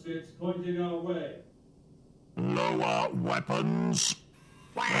gun sticks pointing our way. Lower weapons.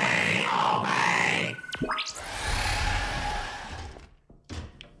 Way away!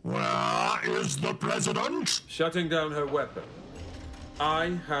 Where is the President? Shutting down her weapon.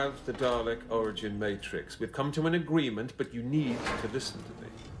 I have the Dalek origin matrix. We've come to an agreement, but you need to listen to me.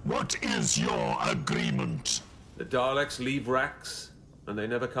 What is your agreement? The Daleks leave Wrax, and they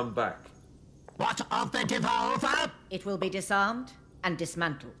never come back. What of the Devolver? It will be disarmed and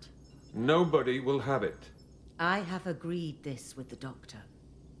dismantled. Nobody will have it. I have agreed this with the Doctor.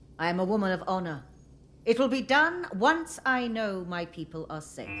 I am a woman of honor. It will be done once I know my people are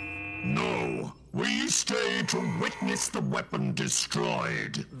safe. No. We stay to witness the weapon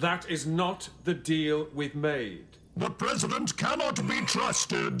destroyed. That is not the deal we've made. The President cannot be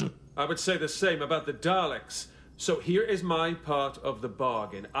trusted. I would say the same about the Daleks. So here is my part of the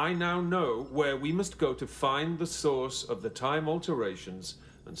bargain. I now know where we must go to find the source of the time alterations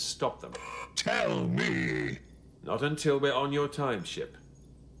and stop them. Tell me. Not until we're on your time ship.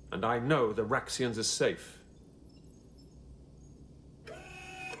 And I know the Wraxians are safe.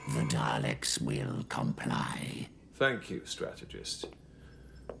 The Daleks will comply. Thank you, strategist.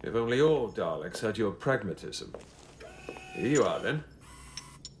 If only all Daleks had your pragmatism. Here you are, then.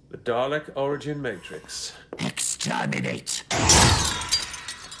 The Dalek origin matrix. Exterminate!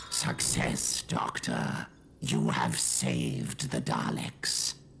 Success, Doctor. You have saved the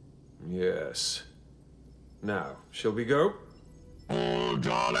Daleks. Yes. Now, shall we go? All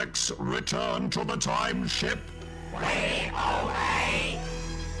Daleks return to the time ship. Way away!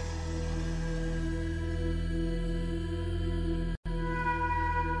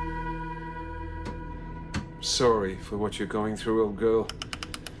 Sorry for what you're going through, old girl.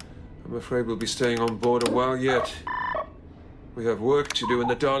 I'm afraid we'll be staying on board a while yet. We have work to do, and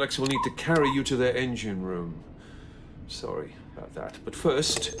the Daleks will need to carry you to their engine room. Sorry about that. But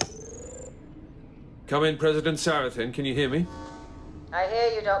first... Come in, President Sarathin. Can you hear me? I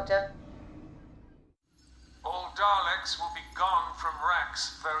hear you, Doctor. All Daleks will be gone from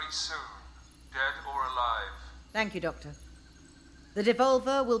Wrax very soon, dead or alive. Thank you, Doctor. The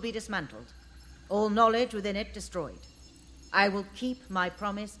Devolver will be dismantled. All knowledge within it destroyed. I will keep my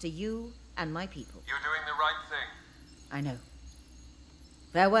promise to you and my people. You're doing the right thing. I know.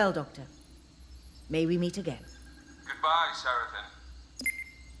 Farewell, Doctor. May we meet again. Goodbye, Sarathin.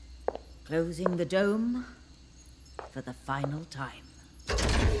 Closing the dome for the final time.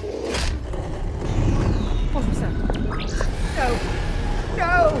 Officer! No!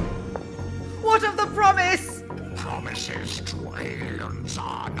 No! What of the promise? Promises to aliens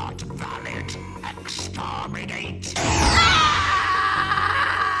are not valid. Exterminate!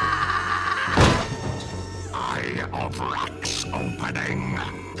 Eye of Wrax opening.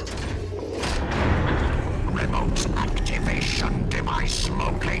 Remote activation device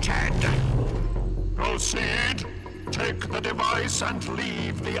located. Proceed. Take the device and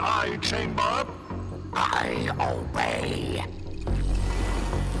leave the eye chamber. I obey.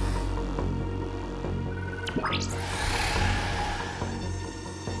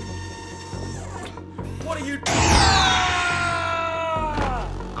 What are you doing?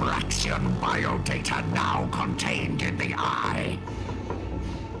 Wraxian biodata now contained in the eye.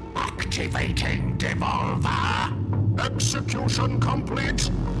 Activating Devolver. Execution complete.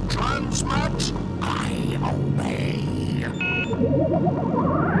 Transmat. I obey.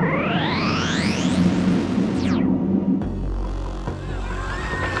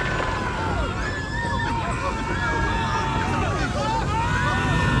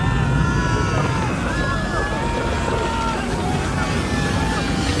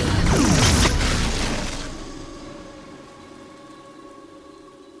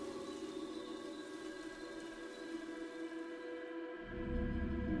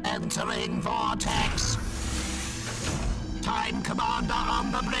 Entering Vortex. Time Commander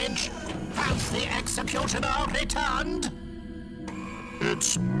on the bridge. Has the Executioner returned?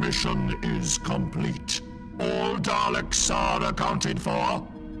 Its mission is complete. All Daleks are accounted for.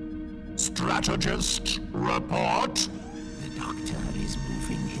 Strategist, report. The Doctor is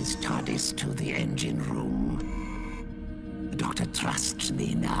moving his TARDIS to the engine room. The Doctor trusts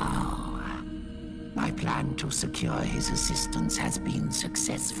me now. My plan to secure his assistance has been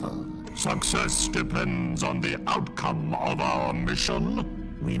successful. Success depends on the outcome of our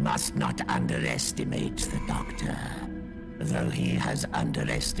mission. We must not underestimate the Doctor, though he has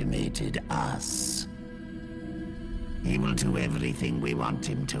underestimated us. He will do everything we want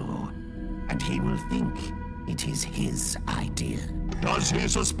him to, and he will think it is his idea. Does he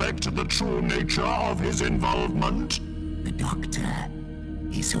suspect the true nature of his involvement? The Doctor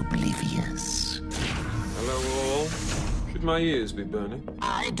is oblivious. Hello, all. Should my ears be burning?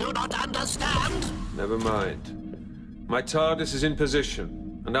 I do not understand. Never mind. My TARDIS is in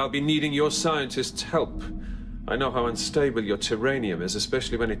position, and I'll be needing your scientists' help. I know how unstable your Terranium is,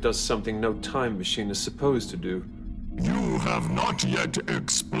 especially when it does something no time machine is supposed to do. You have not yet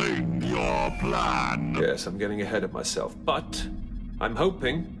explained your plan. Yes, I'm getting ahead of myself, but I'm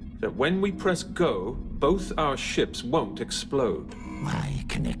hoping that when we press go, both our ships won't explode. Why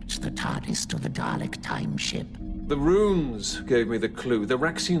connect the TARDIS to the Dalek time ship? The runes gave me the clue. The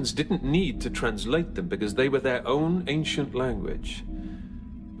Wraxians didn't need to translate them because they were their own ancient language.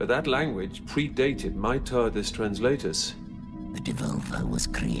 But that language predated my TARDIS translators. The Devolver was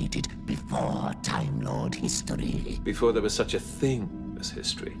created before Time Lord history. Before there was such a thing as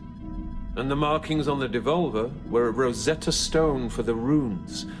history. And the markings on the Devolver were a Rosetta Stone for the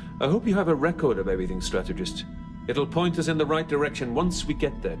runes. I hope you have a record of everything, strategist. It'll point us in the right direction once we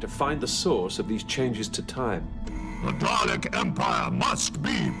get there to find the source of these changes to time. The Dalek Empire must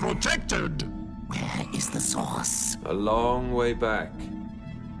be protected! Where is the source? A long way back.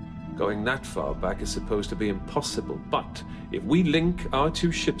 Going that far back is supposed to be impossible, but if we link our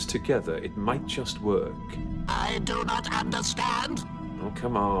two ships together, it might just work. I do not understand. Oh,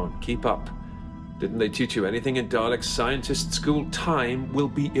 come on, keep up. Didn't they teach you anything in Dalek Scientist School? Time will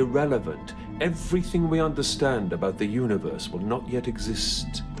be irrelevant. Everything we understand about the universe will not yet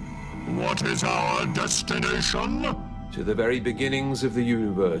exist. What is our destination? To the very beginnings of the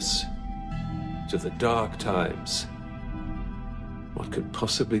universe. To the dark times. What could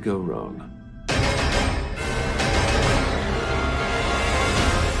possibly go wrong?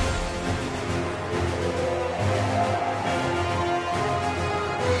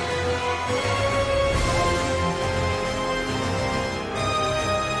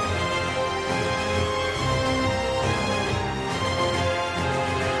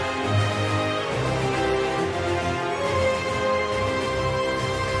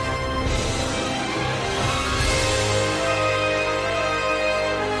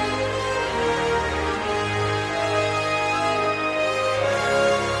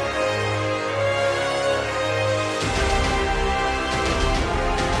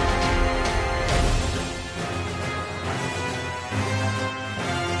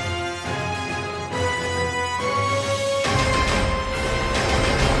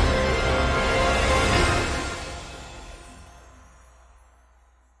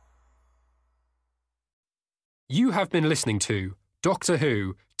 You have been listening to Doctor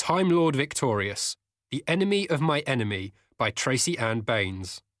Who, Time Lord Victorious, The Enemy of My Enemy by Tracy Ann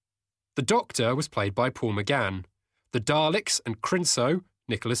Baines. The Doctor was played by Paul McGann. The Daleks and Crinso,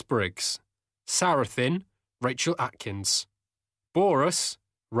 Nicholas Briggs. Sarathin, Rachel Atkins. Boris,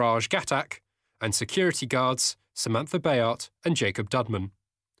 Raj Ghatak, and security guards, Samantha Bayart and Jacob Dudman.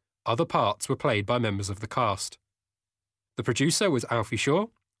 Other parts were played by members of the cast. The producer was Alfie Shaw,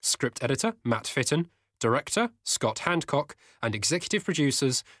 script editor Matt Fitton, director Scott Handcock, and executive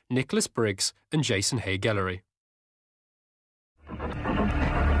producers Nicholas Briggs and Jason Hay-Gellery.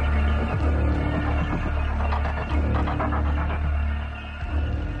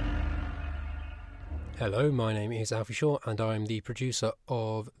 Hello, my name is Alfie Shaw, and I'm the producer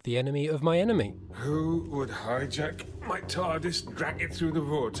of The Enemy of My Enemy. Who would hijack my TARDIS, drag it through the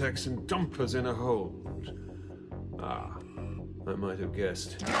vortex, and dump us in a hold? I might have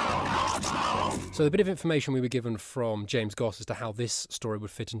guessed. So the bit of information we were given from James Goss as to how this story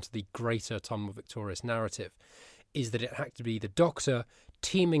would fit into the greater Time Lord Victorious narrative is that it had to be the Doctor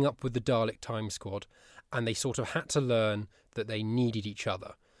teaming up with the Dalek Time Squad, and they sort of had to learn that they needed each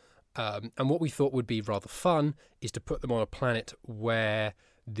other. And what we thought would be rather fun is to put them on a planet where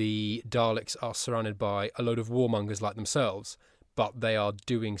the Daleks are surrounded by a load of warmongers like themselves, but they are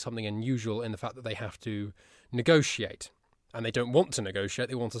doing something unusual in the fact that they have to negotiate. And they don't want to negotiate,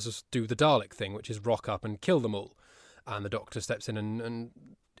 they want to just do the Dalek thing, which is rock up and kill them all. And the Doctor steps in and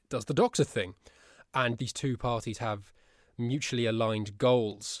does the Doctor thing. And these two parties have mutually aligned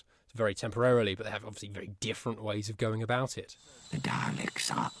goals, very temporarily, but they have obviously very different ways of going about it. The Daleks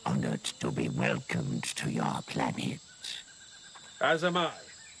are honoured to be welcomed to your planet. As am I.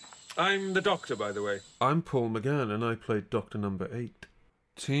 I'm the Doctor, by the way. I'm Paul McGann, and I played Doctor number 8.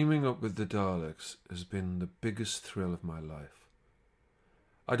 Teaming up with the Daleks has been the biggest thrill of my life.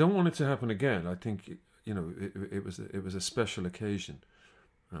 I don't want it to happen again. I think, it was a special occasion,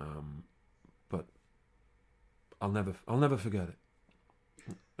 but I'll never forget it.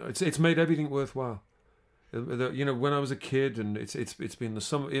 It's made everything worthwhile. When I was a kid, and it's been the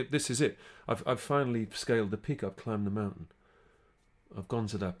summer. This is it. I've finally scaled the peak. I've climbed the mountain. I've gone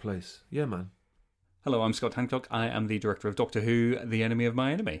to that place. Yeah, man. Hello, I'm Scott Hancock. I am the director of Doctor Who, The Enemy of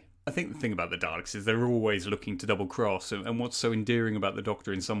My Enemy. I think the thing about the Daleks is they're always looking to double-cross, and what's so endearing about the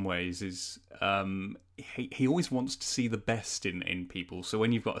Doctor in some ways is he always wants to see the best in people. So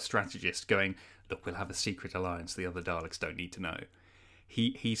when you've got a strategist going, look, we'll have a secret alliance the other Daleks don't need to know,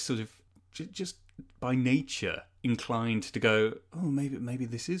 he's sort of just by nature inclined to go, oh, maybe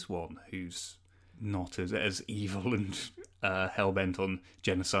this is one who's not as evil and hell-bent on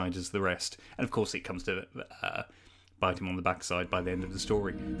genocide as the rest. And of course it comes to bite him on the backside by the end of the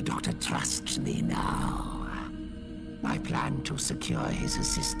story. The Doctor trusts me now. My plan to secure his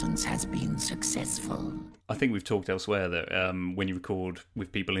assistance has been successful. I think we've talked elsewhere that when you record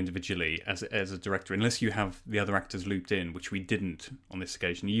with people individually as a director, unless you have the other actors looped in, which we didn't on this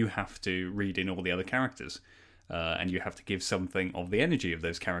occasion, you have to read in all the other characters. And you have to give something of the energy of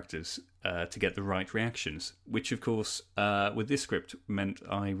those characters to get the right reactions, which, of course, with this script meant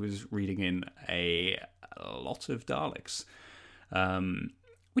I was reading in a lot of Daleks,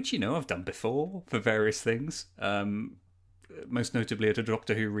 which, I've done before for various things, most notably at a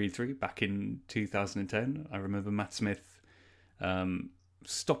Doctor Who read-through back in 2010. I remember Matt Smith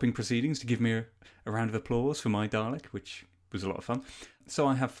stopping proceedings to give me a round of applause for my Dalek, which was a lot of fun. So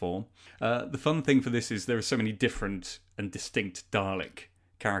I have 4. The fun thing for this is there are so many different and distinct Dalek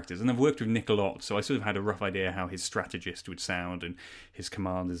characters, and I've worked with Nick a lot, so I sort of had a rough idea how his strategist would sound and his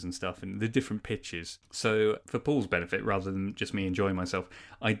commanders and stuff, and the different pitches. So for Paul's benefit, rather than just me enjoying myself,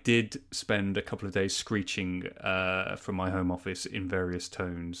 I did spend a couple of days screeching from my home office in various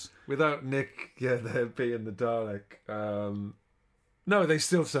tones. Without Nick, they'd be in the Dalek. No, they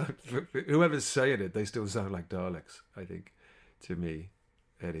still sound... Whoever's saying it, they still sound like Daleks, I think. To me,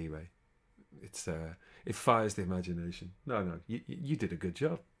 anyway, it fires the imagination. No, you did a good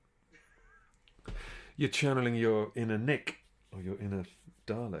job. You're channeling your inner Nick or your inner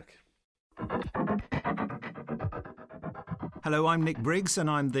Dalek. Hello, I'm Nick Briggs, and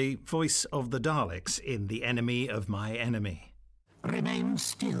I'm the voice of the Daleks in The Enemy of My Enemy. Remain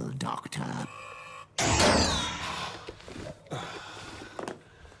still, Doctor.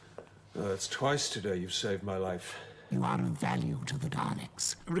 It's twice today you've saved my life. You are of value to the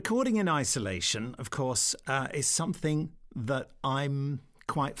Daleks. Recording in isolation, of course, is something that I'm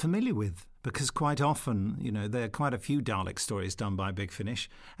quite familiar with, because quite often, there are quite a few Dalek stories done by Big Finish,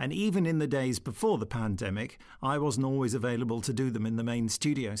 and even in the days before the pandemic, I wasn't always available to do them in the main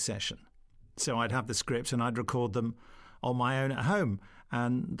studio session. So I'd have the script and I'd record them on my own at home,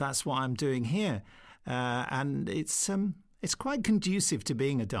 and that's what I'm doing here. And it's quite conducive to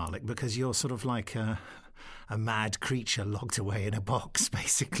being a Dalek because you're sort of like a mad creature locked away in a box,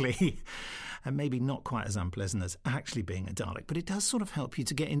 basically. And maybe not quite as unpleasant as actually being a Dalek, but it does sort of help you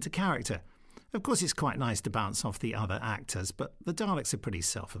to get into character. Of course, it's quite nice to bounce off the other actors, but the Daleks are pretty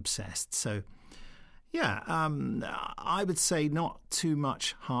self-obsessed. So, yeah, I would say not too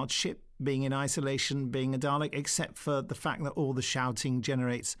much hardship being in isolation, being a Dalek, except for the fact that all the shouting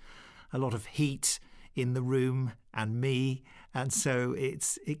generates a lot of heat in the room and me, and so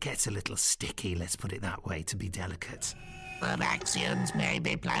it gets a little sticky, let's put it that way, to be delicate. The Wraxians may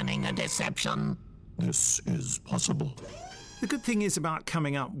be planning a deception. This is possible. The good thing is about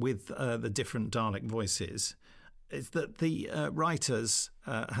coming up with the different Dalek voices is that the writers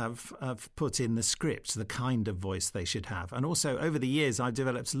have put in the script the kind of voice they should have. And also, over the years, I've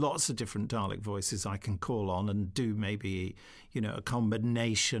developed lots of different Dalek voices I can call on and do maybe, a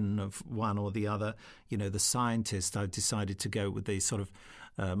combination of one or the other. The scientist, I've decided to go with the sort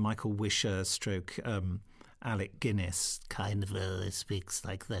of Michael Wisher stroke Alec Guinness kind of speaks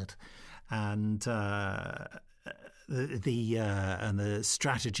like that. And the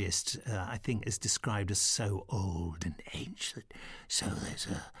strategist, I think, is described as so old and ancient. So there's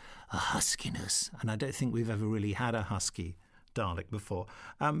a huskiness, and I don't think we've ever really had a husky Dalek before.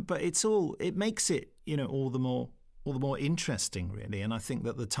 But it makes it, all the more interesting, really. And I think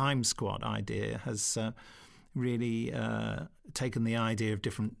that the Time Squad idea has really taken the idea of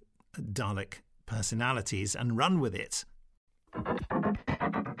different Dalek personalities and run with it.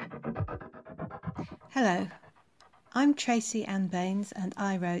 Hello. I'm Tracy Ann Baines and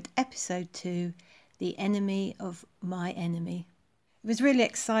I wrote episode 2, The Enemy of My Enemy. It was really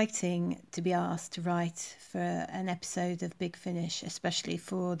exciting to be asked to write for an episode of Big Finish, especially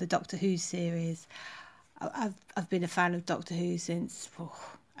for the Doctor Who series. I've been a fan of Doctor Who since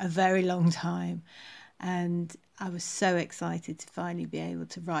a very long time, and I was so excited to finally be able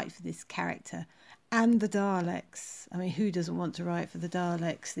to write for this character and the Daleks. I mean, who doesn't want to write for the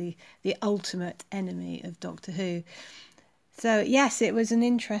Daleks, the ultimate enemy of Doctor Who? So, yes, it was an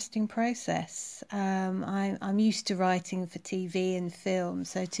interesting process. I'm used to writing for TV and film,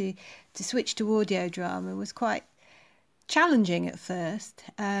 so to switch to audio drama was quite challenging at first.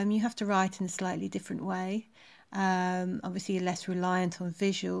 You have to write in a slightly different way. Obviously, you're less reliant on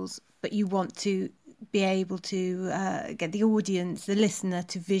visuals, but you want to be able to get the audience, the listener,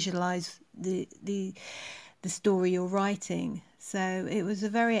 to visualise the story you're writing. So it was a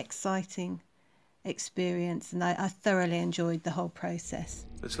very exciting experience, and I thoroughly enjoyed the whole process.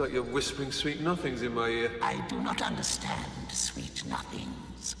 It's like you're whispering sweet nothings in my ear. I do not understand sweet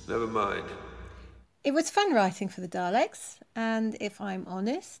nothings. Never mind. It was fun writing for the Daleks, and if I'm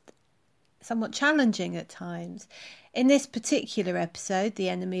honest, somewhat challenging at times. In this particular episode, The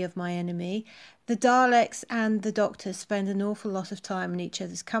Enemy of My Enemy, the Daleks and the Doctor spend an awful lot of time in each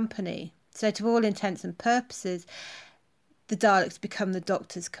other's company. So to all intents and purposes, the Daleks become the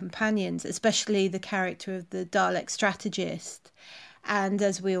Doctor's companions, especially the character of the Dalek strategist. And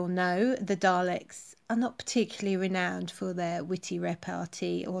as we all know, the Daleks are not particularly renowned for their witty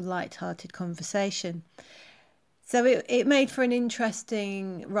repartee or light-hearted conversation. So it made for an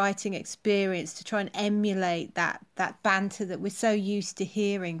interesting writing experience to try and emulate that banter that we're so used to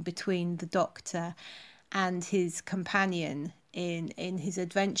hearing between the Doctor and his companion in his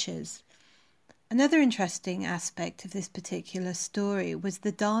adventures. Another interesting aspect of this particular story was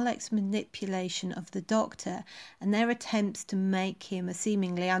the Daleks' manipulation of the Doctor and their attempts to make him a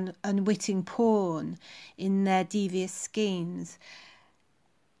seemingly unwitting pawn in their devious schemes.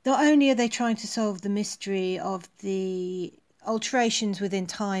 Not only are they trying to solve the mystery of the alterations within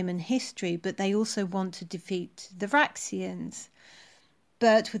time and history, but they also want to defeat the Wraxians.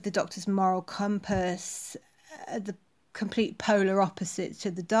 But with the Doctor's moral compass, the complete polar opposite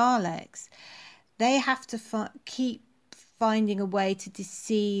to the Daleks, they have to keep finding a way to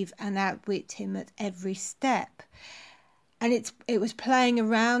deceive and outwit him at every step. And it was playing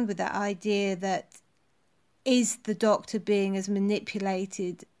around with that idea that, is the Doctor being as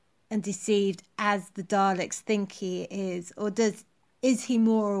manipulated and deceived as the Daleks think he is, or is he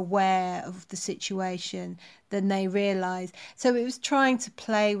more aware of the situation than they realise? So it was trying to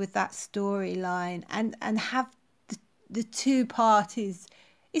play with that storyline and have the two parties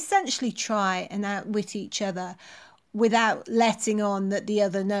essentially try and outwit each other without letting on that the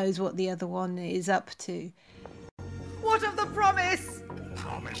other knows what the other one is up to. What of the promise?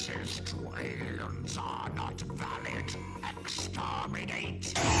 Promises to aliens are not valid.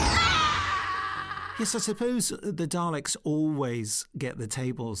 Exterminate. Yes, I suppose the Daleks always get the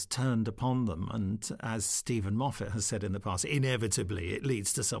tables turned upon them, and as Stephen Moffat has said in the past, inevitably it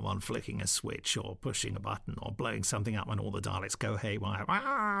leads to someone flicking a switch or pushing a button or blowing something up when all the Daleks go haywire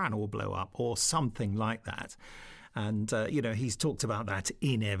and all blow up or something like that. And, he's talked about that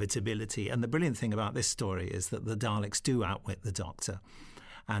inevitability. And the brilliant thing about this story is that the Daleks do outwit the Doctor.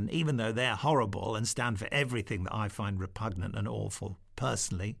 And even though they're horrible and stand for everything that I find repugnant and awful,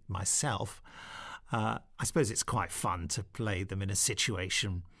 personally, myself, I suppose it's quite fun to play them in a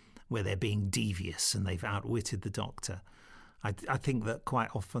situation where they're being devious and they've outwitted the Doctor. I think that quite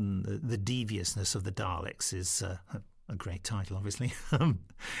often the deviousness of the Daleks is a great title, obviously,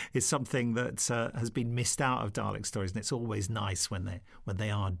 is something that has been missed out of Dalek stories, and it's always nice when they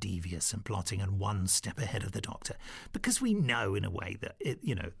are devious and plotting and one step ahead of the Doctor, because we know in a way that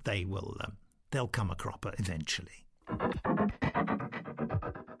they'll come a cropper eventually.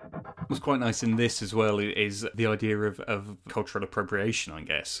 What's quite nice in this as well is the idea of cultural appropriation, I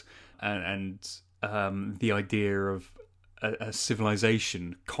guess, and the idea of a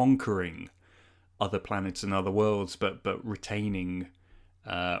civilization conquering other planets and other worlds, but retaining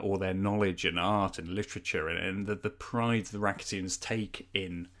all their knowledge and art and literature, and the pride the Wraxians take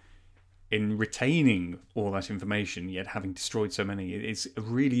in retaining all that information, yet having destroyed so many. It's a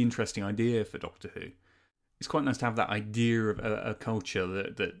really interesting idea for Doctor Who. It's quite nice to have that idea of a culture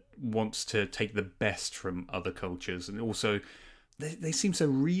that wants to take the best from other cultures, and also they seem so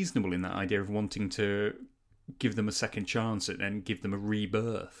reasonable in that idea of wanting to give them a second chance and give them a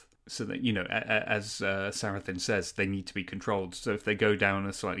rebirth. So that, as Sarathin says, they need to be controlled. So if they go down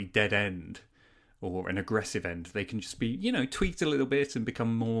a slightly dead end or an aggressive end, they can just be, tweaked a little bit and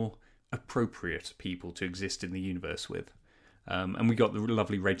become more appropriate people to exist in the universe with. And we got the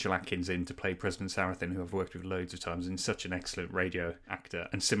lovely Rachel Atkins in to play President Sarathin, who I've worked with loads of times, and such an excellent radio actor.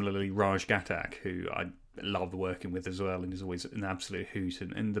 And similarly, Raj Ghatak, who I love working with as well, and is always an absolute hoot.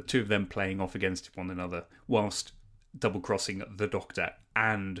 And the two of them playing off against one another whilst double-crossing the Doctor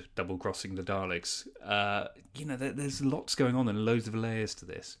and double-crossing the Daleks. There's lots going on and loads of layers to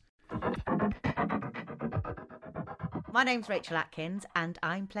this. My name's Rachel Atkins, and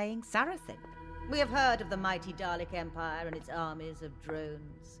I'm playing Sarathin. We have heard of the mighty Dalek Empire and its armies of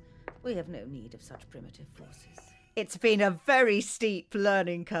drones. We have no need of such primitive forces. It's been a very steep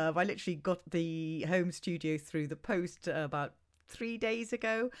learning curve. I literally got the home studio through the post about 3 days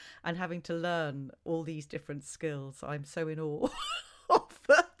ago, and having to learn all these different skills. I'm so in awe of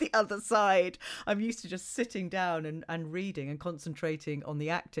the other side. I'm used to just sitting down and reading and concentrating on the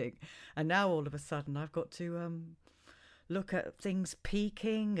acting, and now all of a sudden I've got to look at things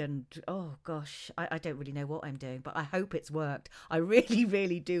peaking, and oh gosh, I don't really know what I'm doing, but I hope it's worked. I really,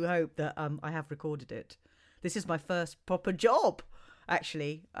 really do hope that I have recorded it. This is my first proper job,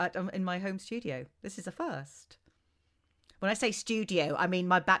 actually, in my home studio. This is a first. When I say studio, I mean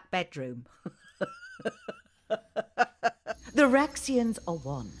my back bedroom. The Wraxians are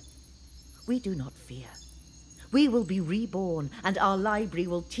one. We do not fear. We will be reborn, and our library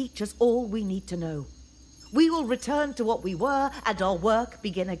will teach us all we need to know. We will return to what we were, and our work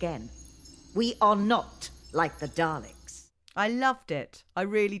begin again. We are not like the Daleks. I loved it. I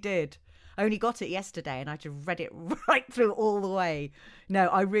really did. I only got it yesterday, and I just read it right through all the way. No,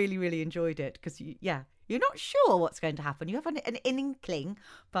 I really, really enjoyed it, because, you're not sure what's going to happen. You have an inkling,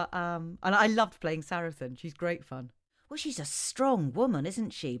 but and I loved playing Sarathin. She's great fun. Well, she's a strong woman,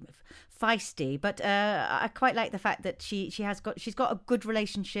 isn't she? Feisty, but I quite like the fact that she's got a good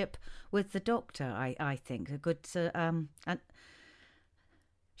relationship with the Doctor. I think a good and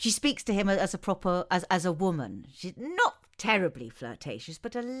she speaks to him as a proper as a woman. She's not terribly flirtatious,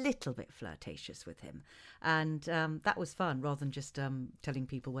 but a little bit flirtatious with him, and that was fun rather than just telling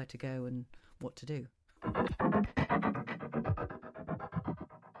people where to go and what to do.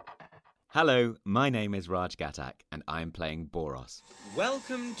 Hello, my name is Raj Ghatak, and I'm playing Boros.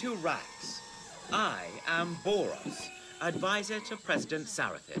 Welcome to Wrax. I am Boros, advisor to President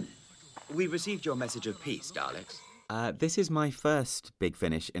Sarathin. We received your message of peace, Daleks. This is my first Big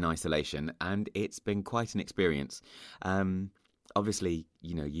Finish in isolation, and it's been quite an experience. Obviously,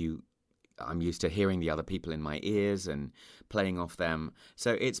 I'm used to hearing the other people in my ears and playing off them,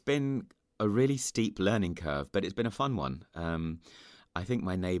 so it's been a really steep learning curve, but it's been a fun one. I think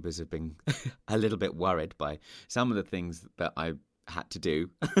my neighbours have been a little bit worried by some of the things that I had to do,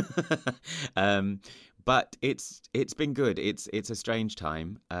 but it's been good. It's a strange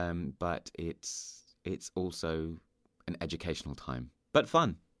time, but it's also an educational time, but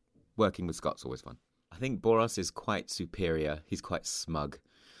fun. Working with Scott's always fun. I think Boros is quite superior. He's quite smug.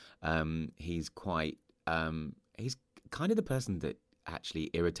 He's kind of the person that actually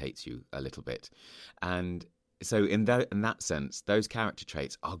irritates you a little bit. And so in that sense, those character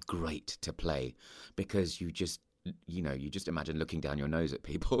traits are great to play, because you just imagine looking down your nose at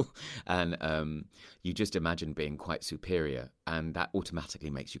people, and you just imagine being quite superior, and that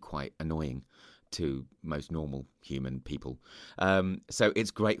automatically makes you quite annoying to most normal human people. So it's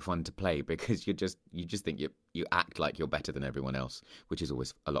great fun to play, because you just think you act like you're better than everyone else, which is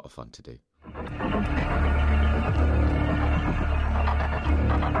always a lot of fun to do.